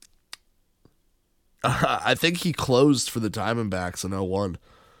 I think he closed for the Diamondbacks in 01.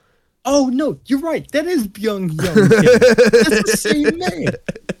 Oh, no, you're right. That is Byung Hyun Kim. That's the same name.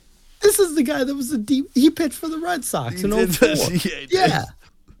 This is the guy that was he pitched for the Red Sox in 04. Yeah.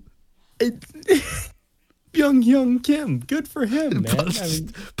 Byung Hyun Kim. Good for him, man.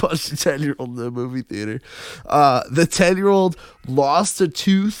 Punched a 10-year-old in the movie theater. The 10-year-old lost a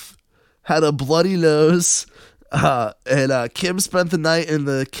tooth, had a bloody nose, and Kim spent the night in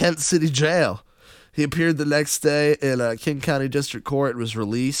the Kent City jail. He appeared the next day in King County District Court and was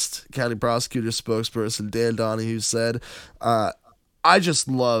released. County prosecutor spokesperson Dan Donahue said, I just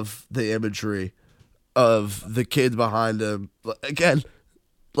love the imagery of the kid behind him. Again,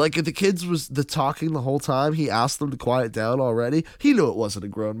 like if the kids was the talking the whole time, he asked them to quiet down already. He knew it wasn't a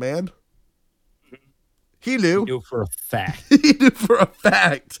grown man. He knew. Knew for a fact. He knew for a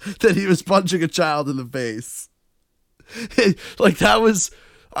fact that he was punching a child in the face. Like that was,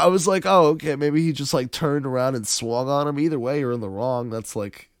 I was like, oh, okay, maybe he just like turned around and swung on him. Either way, you're in the wrong. That's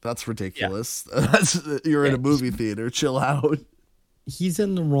ridiculous. Yeah. You're in a movie theater. Chill out. He's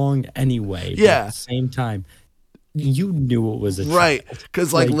in the wrong anyway. Yeah. But at the same time, you knew it was a right. child.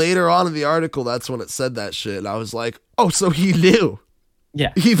 Because like later on in the article, that's when it said that shit. And I was like, oh, so he knew.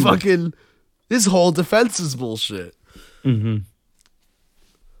 Yeah. He fucking, his whole defense is bullshit. Mm-hmm.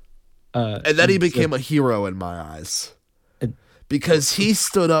 And then he became a hero in my eyes. Because he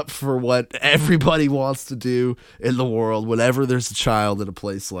stood up for what everybody wants to do in the world whenever there's a child in a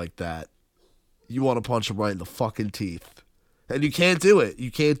place like that. You want to punch him right in the fucking teeth. And you can't do it.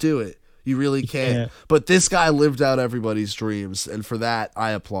 You can't do it. You really can't. Yeah. But this guy lived out everybody's dreams. And for that,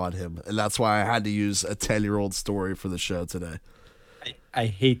 I applaud him. And that's why I had to use a 10-year-old story for the show today. I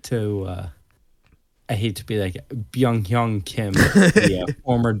hate to be like Byung-Hyun Kim, the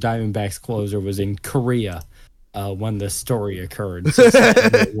former Diamondbacks closer, was in Korea when this story occurred. So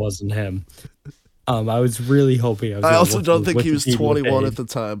it wasn't him. I was really hoping. I also don't think he was 21 at the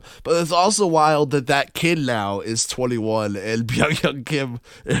time. But it's also wild that kid now is 21 and Byung-Hyun Kim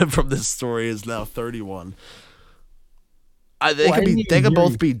from this story is now 31. They could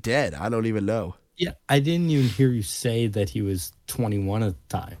both be dead. I don't even know. Yeah, I didn't even hear you say that he was 21 at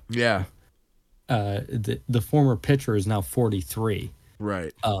the time. Yeah. The former pitcher is now 43.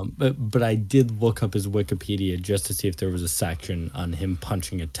 Right. But I did look up his Wikipedia just to see if there was a section on him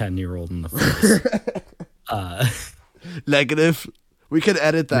punching a 10-year-old in the face. Negative. We could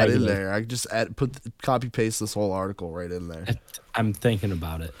edit that in there. I could just copy paste this whole article right in there. I'm thinking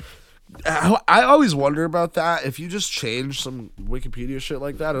about it. I always wonder about that. If you just change some Wikipedia shit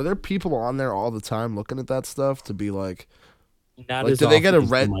like that, are there people on there all the time looking at that stuff to be like, not like, as do they get a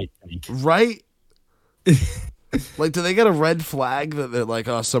red right? Like, do they get a red flag that they're like,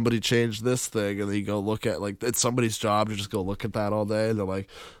 oh, somebody changed this thing, and then you go look at, like, it's somebody's job to just go look at that all day, and they're like,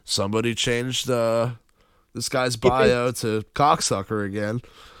 somebody changed this guy's bio to cocksucker again.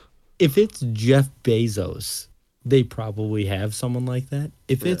 If it's Jeff Bezos, they probably have someone like that.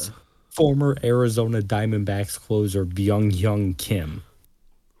 If it's former Arizona Diamondbacks closer Byung-Hyun Kim,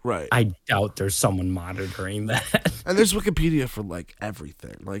 right? I doubt there's someone monitoring that. And there's Wikipedia for like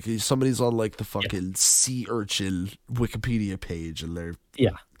everything. Like somebody's on like the fucking sea urchin Wikipedia page, and they're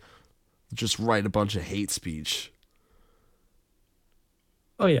just write a bunch of hate speech.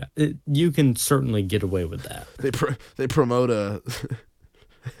 Oh yeah, you can certainly get away with that. They promote a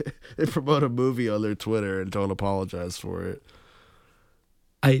they promote a movie on their Twitter and don't apologize for it.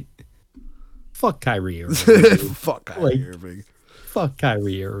 Fuck Kyrie Irving. Fuck Kyrie Irving. Fuck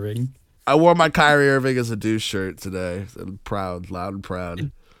Kyrie Irving. I wore my Kyrie Irving as a douche shirt today. I'm proud, loud and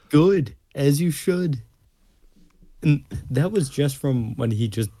proud. Good, as you should. And that was just from when he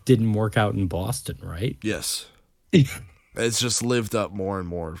just didn't work out in Boston, right? Yes. It's just lived up more and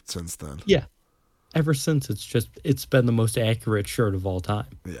more since then. Yeah. Ever since, it's been the most accurate shirt of all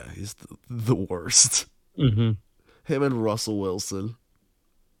time. Yeah, he's the worst. Mm-hmm. Him and Russell Wilson.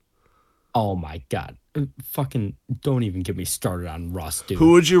 Oh my God. Fucking don't even get me started on Russ, dude.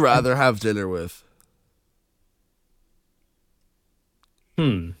 Who would you rather have dinner with?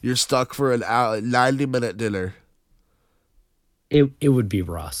 You're stuck for an hour, 90-minute dinner. It would be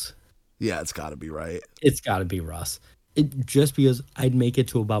Russ. Yeah, it's got to be, right? It's got to be Russ. Just because I'd make it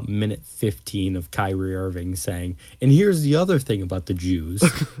to about minute 15 of Kyrie Irving saying, and here's the other thing about the Jews.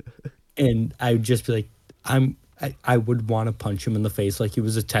 And I would just be like, I would want to punch him in the face like he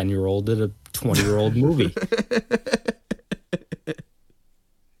was a 10-year-old at a 20-year-old movie.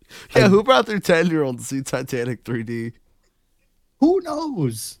 Yeah, who brought their 10-year-old to see Titanic 3D? Who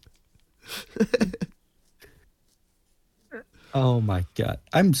knows? Oh my God.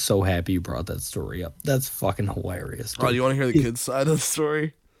 I'm so happy you brought that story up. That's fucking hilarious. Dude. Oh, you want to hear the kid's side of the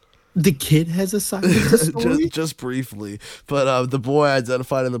story? The kid has a side of the story? just briefly. But the boy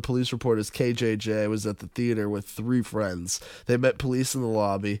identified in the police report as KJJ was at the theater with 3 friends. They met police in the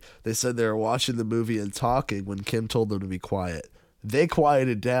lobby. They said they were watching the movie and talking when Kim told them to be quiet. They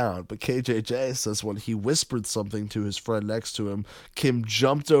quieted down, but KJJ says when he whispered something to his friend next to him, Kim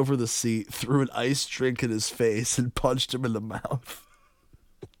jumped over the seat, threw an iced drink in his face, and punched him in the mouth.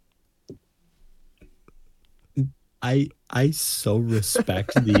 I so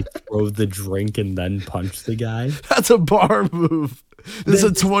respect the throw the drink and then punch the guy. That's a bar move. This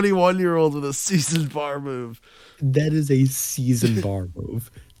is a 21-year-old with a seasoned bar move. That is a seasoned bar move.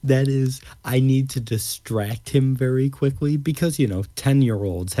 That is, I need to distract him very quickly because,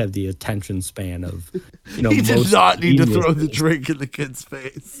 10-year-olds have the attention span of, He did most not need to throw the geniuses. drink in the kid's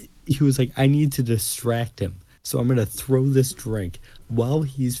face. He was like, I need to distract him. So I'm going to throw this drink while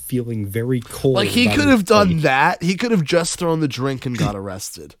he's feeling very cold. Like, he about could his have done face. that. He could have just thrown the drink and got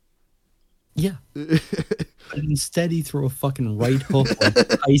arrested. Yeah. But instead, he threw a fucking right hook like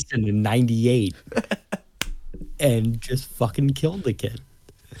Tyson in '98 and just fucking killed the kid.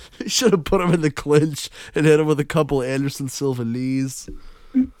 He should have put him in the clinch and hit him with a couple Anderson Silva knees.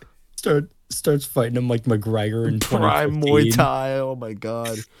 Starts fighting him like McGregor in Prime 2015. Muay Thai. Oh, my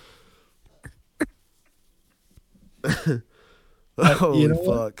God. Holy you know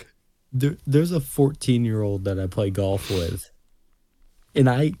what? fuck. There's a 14-year-old that I play golf with, and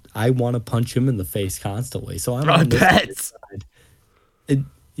I want to punch him in the face constantly. So I'm I on this bet. side. And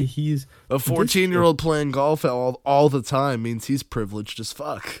he's A 14-year-old playing golf all the time means he's privileged as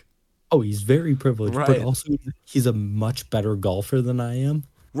fuck. Oh, he's very privileged, Right. but also he's a much better golfer than I am.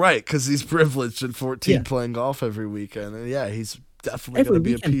 Right, because he's privileged at 14 Yeah. playing golf every weekend. And yeah, he's definitely Every going to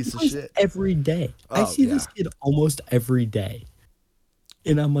be a weekend, piece he of plays shit. every day. I Oh, see yeah. this kid almost every day,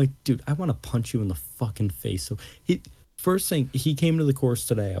 and I'm like, dude, I want to punch you in the fucking face. So first thing, he came to the course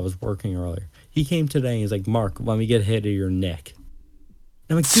today. I was working earlier. He came today. And he's like, Mark, let me get a hit of your neck.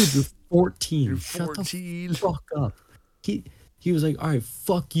 And I'm like, dude, you're 14. You're Shut 14. the fuck up. He was like, all right,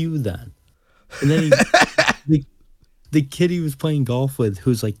 fuck you then. And then the kid he was playing golf with,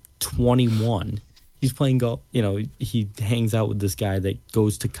 who's like 21, he's playing golf. He hangs out with this guy that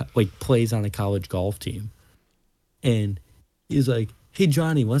goes to plays on a college golf team, and he's like, "Hey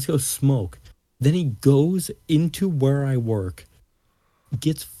Johnny, let's go smoke." Then he goes into where I work,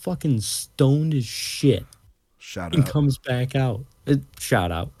 gets fucking stoned as shit, Shout and out. comes back out.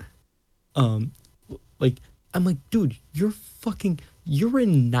 Shout out. I'm like, dude, you're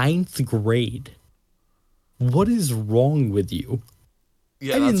in ninth grade. What is wrong with you?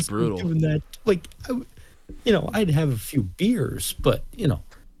 Yeah, I didn't that's start brutal. Doing that, I'd have a few beers, but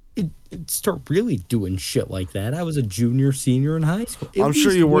it'd start really doing shit like that. I was a junior, senior in high school. At I'm sure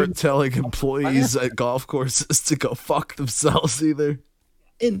least you one- weren't telling employees at golf courses to go fuck themselves either.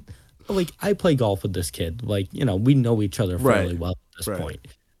 And I play golf with this kid. We know each other fairly Right, well at this right. point.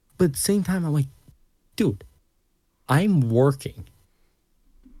 But at the same time, I'm like, dude, I'm working,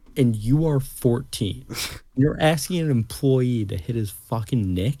 and you are 14. You're asking an employee to hit his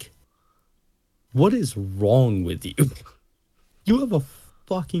fucking neck? What is wrong with you? You have a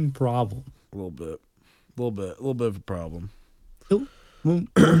fucking problem. A little bit of a problem. When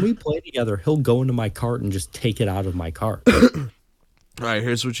we play together, he'll go into my cart and just take it out of my cart. All right,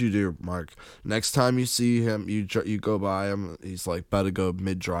 here's what you do, Mark. Next time you see him, you go by him. He's like about to go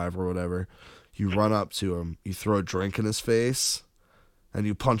mid-drive or whatever. You run up to him. You throw a drink in his face, and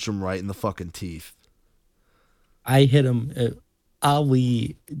you punch him right in the fucking teeth. I hit him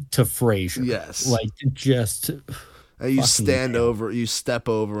Ali to Frazier. Yes. Just And you Fucking you step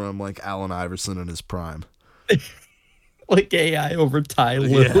over him like Allen Iverson in his prime. like AI over Ty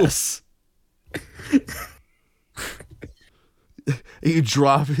Lue. Yes. You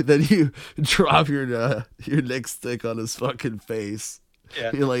drop your nightstick on his fucking face.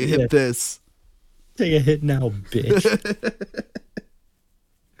 Yeah. You're like, hit this. Take a hit now, bitch.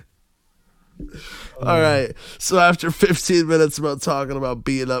 All right. So after 15 minutes about talking about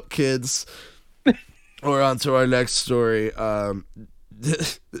beating up kids, we're on to our next story.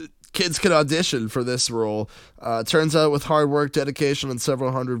 Kids can audition for this role. Turns out with hard work, dedication, and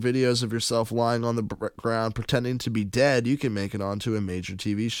several hundred videos of yourself lying on the ground pretending to be dead, you can make it onto a major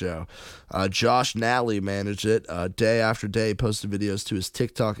TV show. Josh Nally managed it. Day after day, he posted videos to his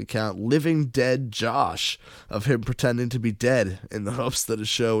TikTok account, Living Dead Josh, of him pretending to be dead in the hopes that a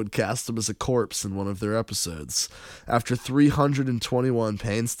show would cast him as a corpse in one of their episodes. After 321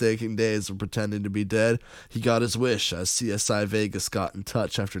 painstaking days of pretending to be dead, he got his wish as CSI Vegas got in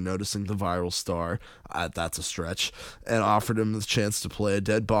touch after noticing the viral star, that's a stretch, and offered him the chance to play a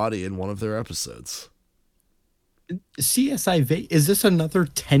dead body in one of their episodes. CSI Vegas, is this another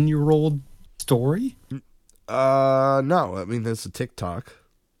 10-year-old story? No, I mean, there's a TikTok.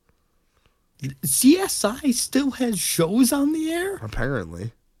 CSI still has shows on the air?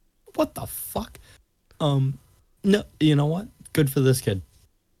 Apparently. What the fuck? No, you know what? Good for this kid.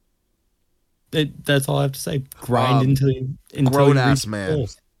 That's all I have to say. Grind until grown you ass reach man.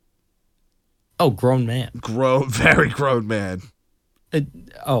 goals. Oh, grown man. Very grown man. I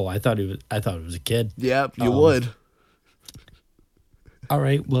thought it was a kid. Yep, you would. All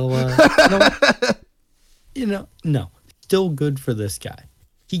right, well, no. still good for this guy.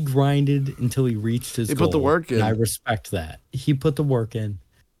 He grinded until he reached his goal. Put the work in. And I respect that. He put the work in.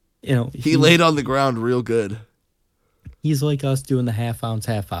 You know, he laid on the ground real good. He's like us doing the half ounce,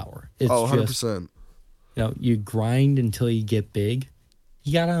 half hour. It's 100%. Just, you grind until you get big.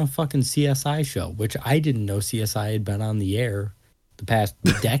 He got on a fucking CSI show, which I didn't know CSI had been on the air the past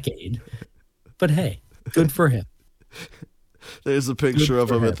decade. But hey, good for him. There's a picture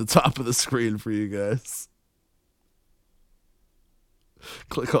of him at the top of the screen for you guys.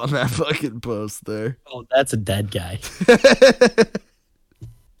 Click on that fucking post there. Oh, that's a dead guy.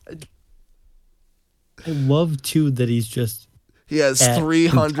 I love, too, that he's just... He has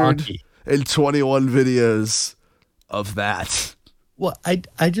 321 videos of that. Well, I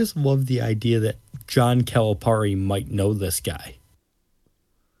just love the idea that John Calipari might know this guy.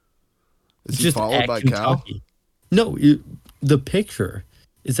 Is he followed by Kentucky? Cal? No, the picture.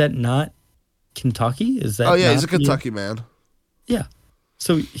 Is that not Kentucky? Is that? Oh yeah, he's a Kentucky man. Yeah,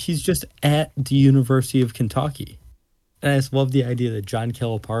 so he's just at the University of Kentucky, and I just love the idea that John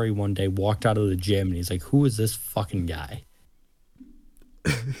Calipari one day walked out of the gym and he's like, "Who is this fucking guy?"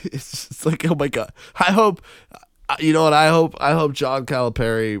 It's just like, oh my god. I hope. You know what? I hope John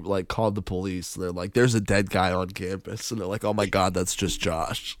Calipari like called the police. They're like, "There's a dead guy on campus," and they're like, "Oh my god, that's just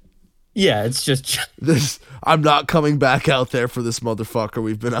Josh." Yeah, it's just this. I'm not coming back out there for this motherfucker.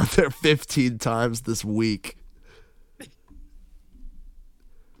 We've been out there 15 times this week.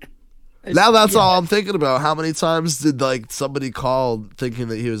 Now that's all I'm thinking about. How many times did like somebody call thinking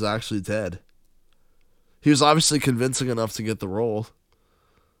that he was actually dead? He was obviously convincing enough to get the role.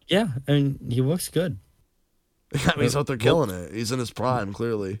 Yeah, and he looks good. I mean, he's out there killing it. He's in his prime,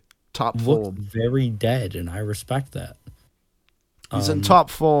 clearly. Top form. Very dead, and I respect that. He's in top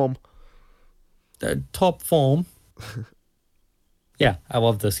form. Top form. Yeah, I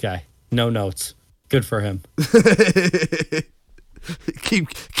love this guy. No notes. Good for him.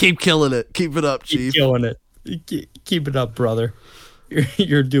 keep killing it. Keep it up, Chief. Keep killing it. Keep it up, brother.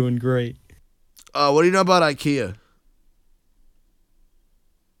 You're doing great. What do you know about IKEA?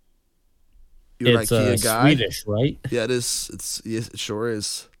 You're an IKEA guy? Swedish, right? Yeah, it is. Yes, it sure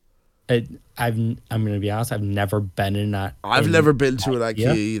is. I'm gonna be honest. I've never been in that. I've never been to an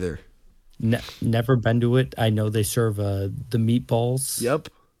IKEA either. Never been to it. I know they serve the meatballs. Yep.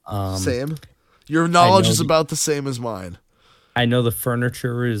 Same. Your knowledge is about the same as mine. I know the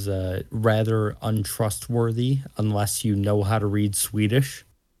furniture is rather untrustworthy unless you know how to read Swedish.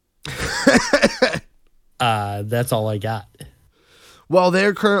 That's all I got. Well,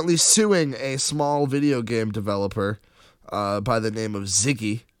 they're currently suing a small video game developer by the name of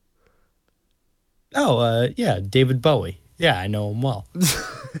Ziggy. Oh, yeah, David Bowie. Yeah, I know him well.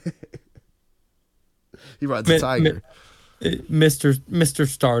 He rides a tiger. Mr.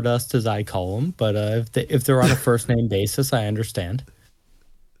 Stardust, as I call him, but if they're on a first name basis, I understand.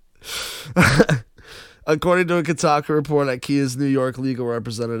 According to a Kotaku report, IKEA's New York legal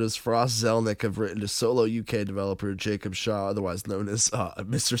representatives Frost Zelnick have written to solo UK developer Jacob Shaw, otherwise known as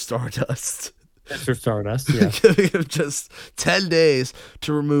Mr. Stardust. Mr. Stardust, yeah. Giving him just 10 days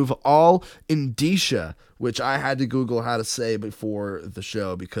to remove all indicia, which I had to Google how to say before the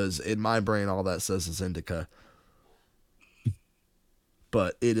show because in my brain all that says is indica.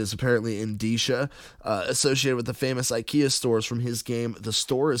 But it is apparently indicia associated with the famous IKEA stores from his game The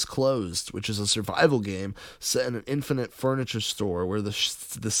Store is Closed, which is a survival game set in an infinite furniture store where the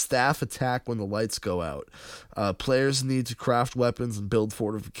staff attack when the lights go out. Players need to craft weapons and build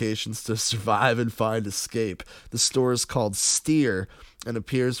fortifications to survive and find escape. The store is called Steer and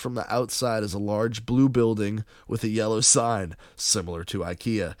appears from the outside as a large blue building with a yellow sign, similar to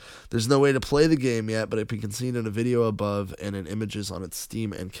IKEA. There's no way to play the game yet, but it can be seen in a video above and in images on its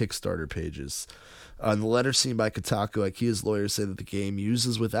Steam and Kickstarter pages. In the letter seen by Kotaku, IKEA's lawyers say that the game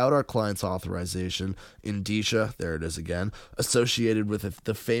uses, without our client's authorization, indicia, there it is again, associated with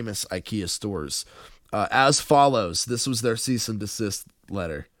the famous IKEA stores. As follows, this was their cease and desist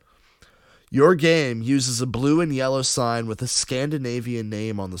letter. Your game uses a blue and yellow sign with a Scandinavian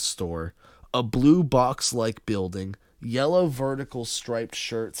name on the store, a blue box-like building, yellow vertical striped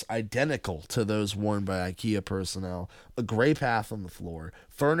shirts identical to those worn by IKEA personnel, a gray path on the floor,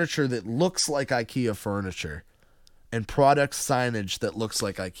 furniture that looks like IKEA furniture, and product signage that looks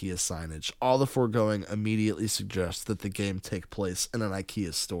like IKEA signage. All the foregoing immediately suggests that the game take place in an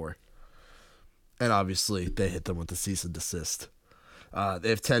IKEA store. And obviously, they hit them with the cease and desist. They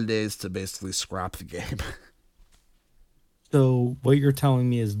have 10 days to basically scrap the game. So what you're telling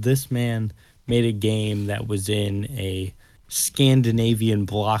me is this man made a game that was in a Scandinavian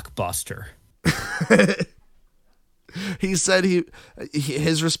blockbuster. He said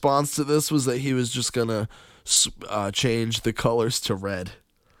his response to this was that he was just gonna change the colors to red,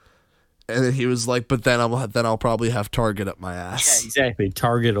 and then he was like, "But then I'll probably have Target up my Yeah, ass." exactly.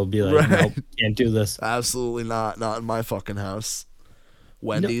 Target will be like, Right. nope, can't do this. Absolutely not in my fucking house.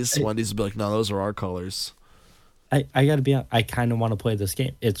 Wendy's No, will be like, "No, those are our colors." I gotta be honest, I kind of want to play this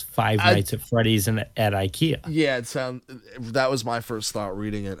game. It's Five Nights at Freddy's and at IKEA. Yeah, that was my first thought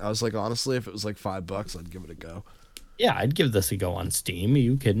reading it. I was like, honestly, if it was like $5, I'd give it a go. Yeah, I'd give this a go on Steam. Are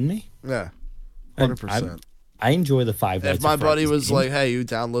you kidding me? Yeah, 100%. I enjoy the Five Nights. If my at buddy Freddy's was game. like, "Hey, you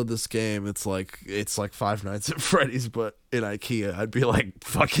download this game," it's like Five Nights at Freddy's, but in IKEA, I'd be like,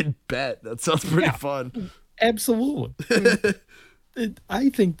 "Fucking bet." That sounds pretty fun. Absolutely. I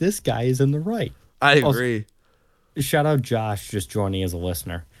think this guy is in the right. I agree. Shout out Josh just joining as a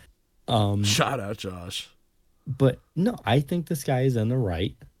listener. Shout out Josh. But no, I think this guy is in the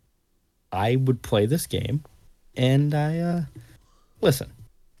right. I would play this game, and I listen.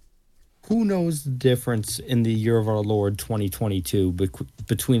 Who knows the difference in the year of our Lord 2022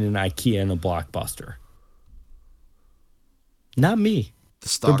 between an IKEA and a Blockbuster? Not me. The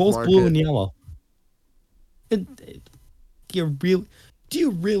stock They're both market. blue and yellow. Do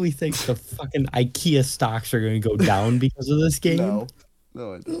you really think the fucking IKEA stocks are going to go down because of this game? No,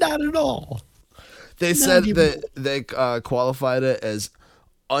 I don't. Not at all. They said that they qualified it as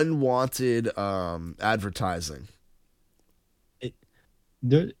unwanted advertising.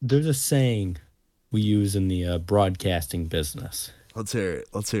 There's a saying we use in the broadcasting business. Let's hear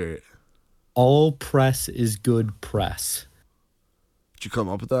it. All press is good press. Did you come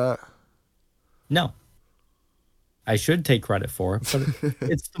up with that? No. I should take credit for it, but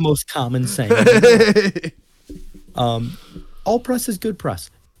it's the most common saying. All press is good press.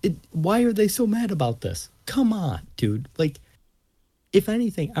 Why are they so mad about this? Come on, dude. Like, if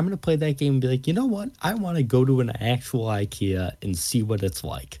anything, I'm going to play that game and be like, you know what? I want to go to an actual IKEA and see what it's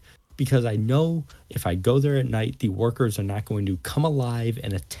like. Because I know if I go there at night, the workers are not going to come alive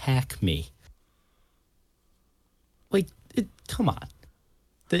and attack me. Like, come on.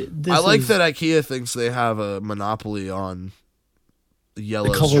 I like that IKEA thinks they have a monopoly on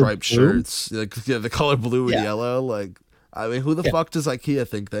yellow striped shirts. Like, yeah, the color blue and yellow. Like, I mean, who the fuck does IKEA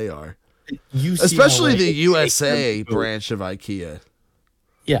think they are? Especially the USA branch of IKEA.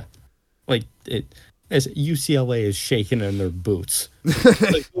 Yeah. Like, UCLA is shaking in their boots.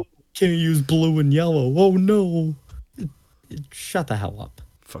 Like, can't use blue and yellow. Oh, no. Shut the hell up.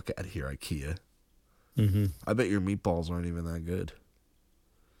 Fuck out of here, IKEA. Mm-hmm. I bet your meatballs aren't even that good.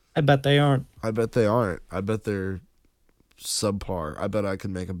 I bet they aren't. I bet they aren't. I bet they're subpar. I bet I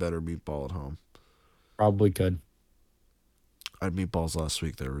could make a better meatball at home. Probably could. I had meatballs last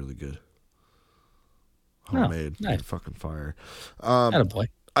week. They were really good. Homemade. Nice. Fucking fire. Attaboy.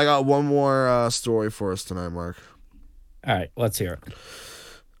 I got one more story for us tonight, Mark. All right, let's hear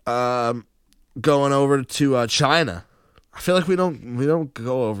it. Going over to China. I feel like we don't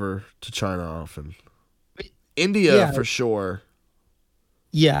go over to China often. India for sure.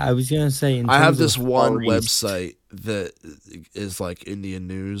 Yeah, I was gonna say. I have this one website that is like Indian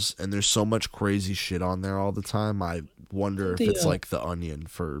news, and there's so much crazy shit on there all the time. I wonder if it's like the Onion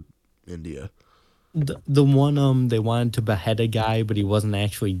for India. The one they wanted to behead a guy, but he wasn't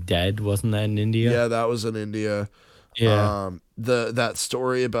actually dead. Wasn't that in India? Yeah, that was in India. Yeah. That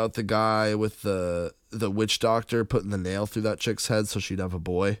story about the guy with the witch doctor putting the nail through that chick's head so she'd have a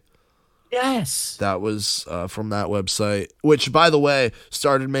boy. Yes. That was from that website, which, by the way,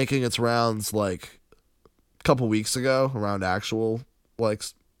 started making its rounds like a couple weeks ago around actual like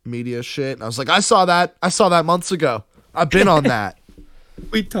media shit. And I was like, I saw that months ago. I've been on that.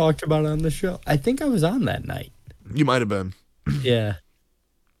 We talked about it on the show. I think I was on that night. You might have been. Yeah.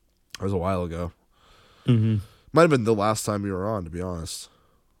 It was a while ago. Mm-hmm. Might have been the last time you were on, to be honest.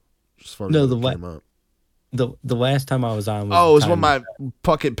 Just funny no, came up. The last time I was on was it was when my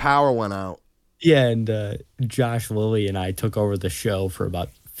fucking power went out. Yeah, and Josh, Lily, and I took over the show for about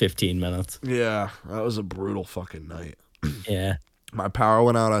 15 minutes. Yeah, that was a brutal fucking night. Yeah. My power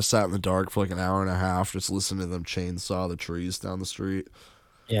went out. I sat in the dark for like an hour and a half just listening to them chainsaw the trees down the street.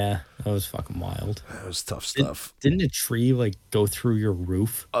 Yeah, that was fucking wild. That was tough stuff. Didn't a tree like go through your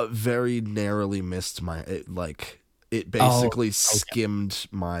roof? Very narrowly missed it basically skimmed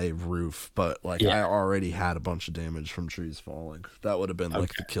my roof, but like I already had a bunch of damage from trees falling. That would have been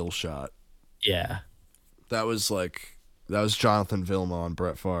like the kill shot. Yeah. That was Jonathan Vilma on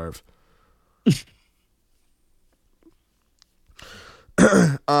Brett Favre.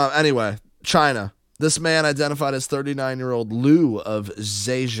 Anyway, China. This man, identified as 39-year-old Liu of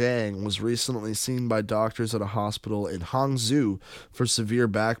Zhejiang, was recently seen by doctors at a hospital in Hangzhou for severe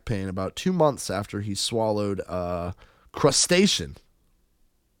back pain about 2 months after he swallowed a crustacean.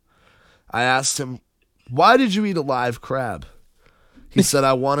 I asked him, "Why did you eat a live crab?" He said,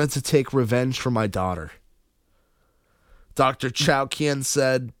 "I wanted to take revenge for my daughter." Dr. Chao Qian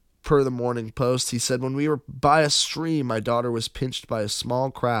said, per the Morning Post, he said, "When we were by a stream, my daughter was pinched by a small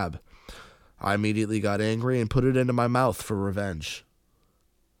crab. I immediately got angry and put it into my mouth for revenge."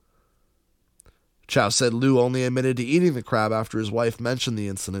 Chow said Liu only admitted to eating the crab after his wife mentioned the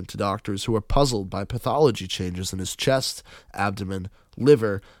incident to doctors who were puzzled by pathology changes in his chest, abdomen,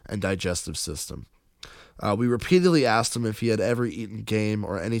 liver, and digestive system. We repeatedly asked him if he had ever eaten game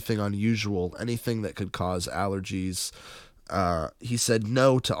or anything unusual, anything that could cause allergies. He said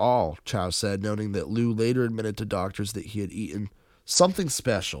no to all, Chow said, noting that Liu later admitted to doctors that he had eaten something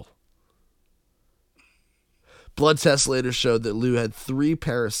special. Blood tests later showed that Liu had 3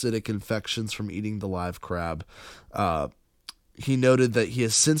 parasitic infections from eating the live crab. He noted that he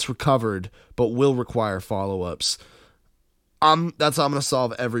has since recovered, but will require follow-ups. That's how I'm going to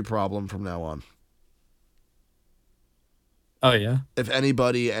solve every problem from now on. Oh, yeah? If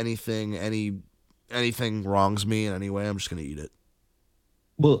anybody, anything wrongs me in any way, I'm just going to eat it.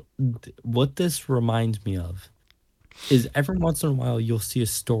 Well, what this reminds me of is every once in a while you'll see a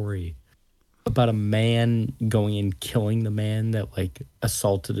story about a man going and killing the man that like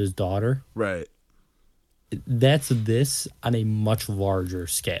assaulted his daughter. Right. That's this on a much larger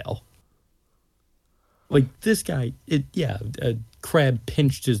scale. Like this guy, a crab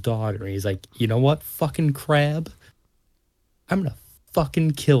pinched his daughter and he's like, "You know what, fucking crab? I'm gonna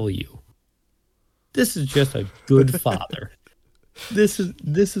fucking kill you." This is just a good father. This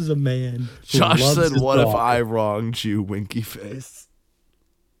is a man who Josh loves said, his "What if daughter." I wronged you, winky face?"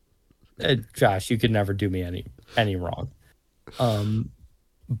 Josh, you could never do me any wrong.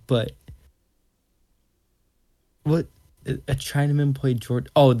 But what a Chinaman played George?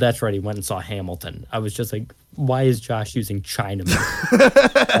 Oh, that's right. He went and saw Hamilton. I was just like, why is Josh using Chinaman?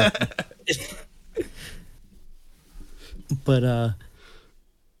 But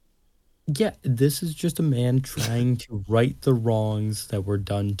yeah, this is just a man trying to right the wrongs that were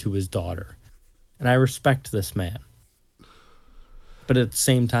done to his daughter, and I respect this man. But at the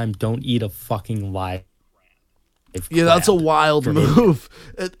same time, don't eat a fucking live crab. Yeah, that's a wild move.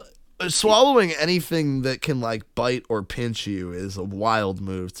 Swallowing anything that can like bite or pinch you is a wild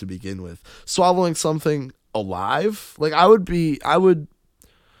move to begin with. Swallowing something alive, like I would be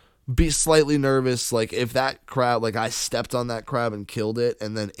slightly nervous. Like if that crab, like I stepped on that crab and killed it,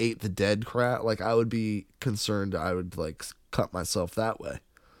 and then ate the dead crab, like I would be concerned. I would like cut myself that way.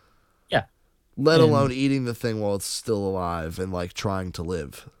 Yeah. Let alone eating the thing while it's still alive and like trying to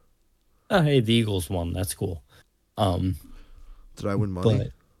live. Oh, hey, the Eagles won. That's cool. Did I win money?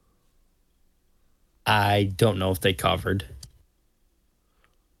 But I don't know if they covered.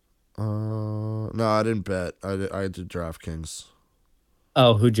 No, I didn't bet. I did DraftKings.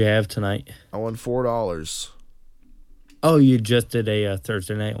 Oh, who'd you have tonight? I won $4. Oh, you just did a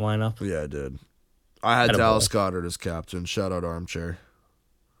Thursday night lineup? Yeah, I did. I had Dallas Goedert as captain. Shout out Armchair.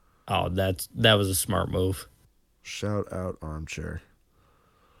 Oh, that was a smart move. Shout out Armchair.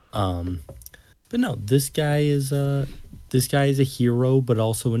 But no, this guy is a hero, but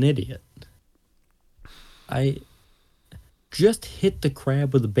also an idiot. I just hit the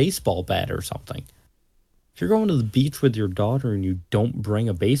crab with a baseball bat or something. If you're going to the beach with your daughter and you don't bring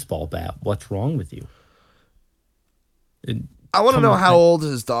a baseball bat, what's wrong with you? I want to know how old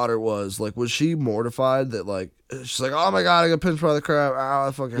his daughter was. Like, was she mortified that, like, she's like, "Oh my God, I got pinched by the crab. Ow,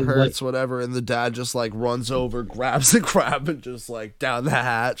 it fucking hurts," whatever. And the dad just, like, runs over, grabs the crab, and just, like, down the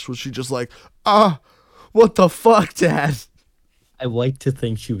hatch. Was she just like, what the fuck, Dad? I like to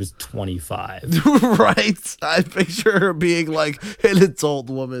think she was 25. Right? I picture her being, like, an adult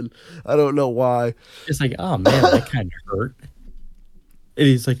woman. I don't know why. It's like, oh, man, that kind of hurt. And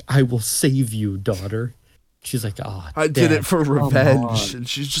he's like, "I will save you, daughter." She's like, "Oh, I did it for revenge." And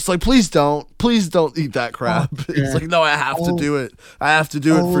she's just like, please don't eat that crab. He's like, "No, I have to do it. I have to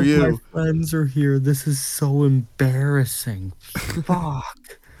do it for you." My friends are here. This is so embarrassing.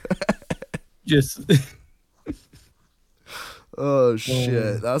 Fuck. Just. Oh,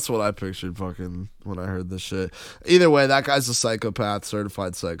 shit. That's what I pictured fucking when I heard this shit. Either way, that guy's a psychopath,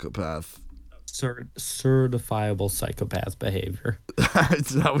 certified psychopath. Certifiable psychopath behavior.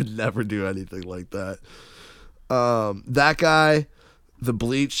 I would never do anything like that. That guy, the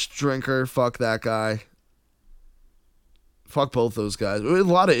bleach drinker, fuck that guy. Fuck both those guys. A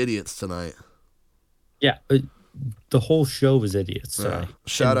lot of idiots tonight. Yeah, the whole show was idiots tonight.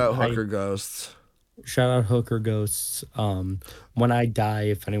 Shout out Hucker Ghosts. Shout out Hooker Ghosts. When I die,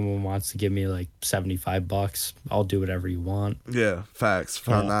 if anyone wants to give me like $75, I'll do whatever you want. Yeah, facts.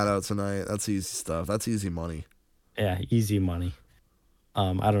 Found Yeah. that out tonight. That's easy stuff. That's easy money. Yeah, easy money.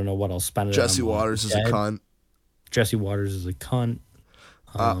 I don't know what I'll spend it Jesse on. While I'm Waters is a dead. cunt. Jesse Waters is a cunt.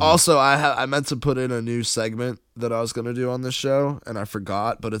 Also, I meant to put in a new segment that I was going to do on this show, and I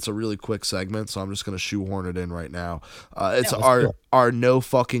forgot, but it's a really quick segment, so I'm just going to shoehorn it in right now. It's Yeah, let's do it. our no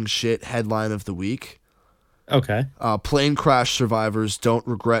fucking shit headline of the week. Okay. Plane crash survivors don't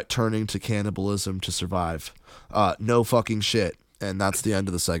regret turning to cannibalism to survive. No fucking shit. And that's the end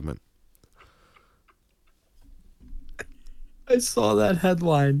of the segment. I saw that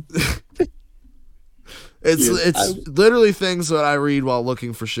headline. It's literally things that I read while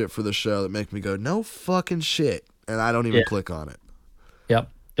looking for shit for the show that make me go, no fucking shit. And I don't even click on it. Yep.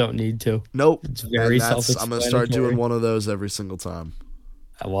 Don't need to. Nope. It's very I'm going to start doing self-explanatory. one of those every single time.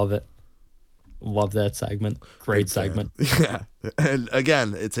 I love it. Love that segment. Great segment. Yeah. And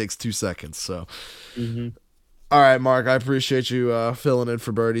again, it takes 2 seconds. So, Mm-hmm. all right, Mark, I appreciate you filling in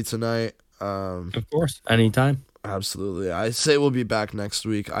for Birdie tonight. Of course. Anytime. Absolutely. I say we'll be back next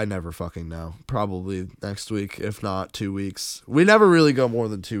week. I never fucking know. Probably next week, if not 2 weeks. We never really go more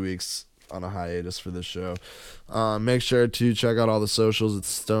than 2 weeks on a hiatus for this show. Make sure to check out all the socials.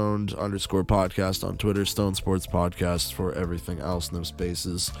 It's stoned_podcast on Twitter, Stone Sports Podcast for everything else, no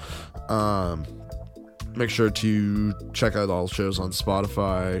spaces. Make sure to check out all the shows on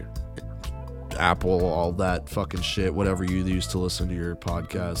Spotify, Apple, all that fucking shit, whatever you use to listen to your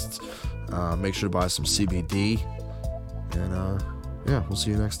podcasts. Make sure to buy some CBD. And yeah, we'll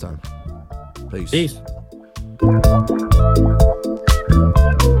see you next time. Peace. Peace.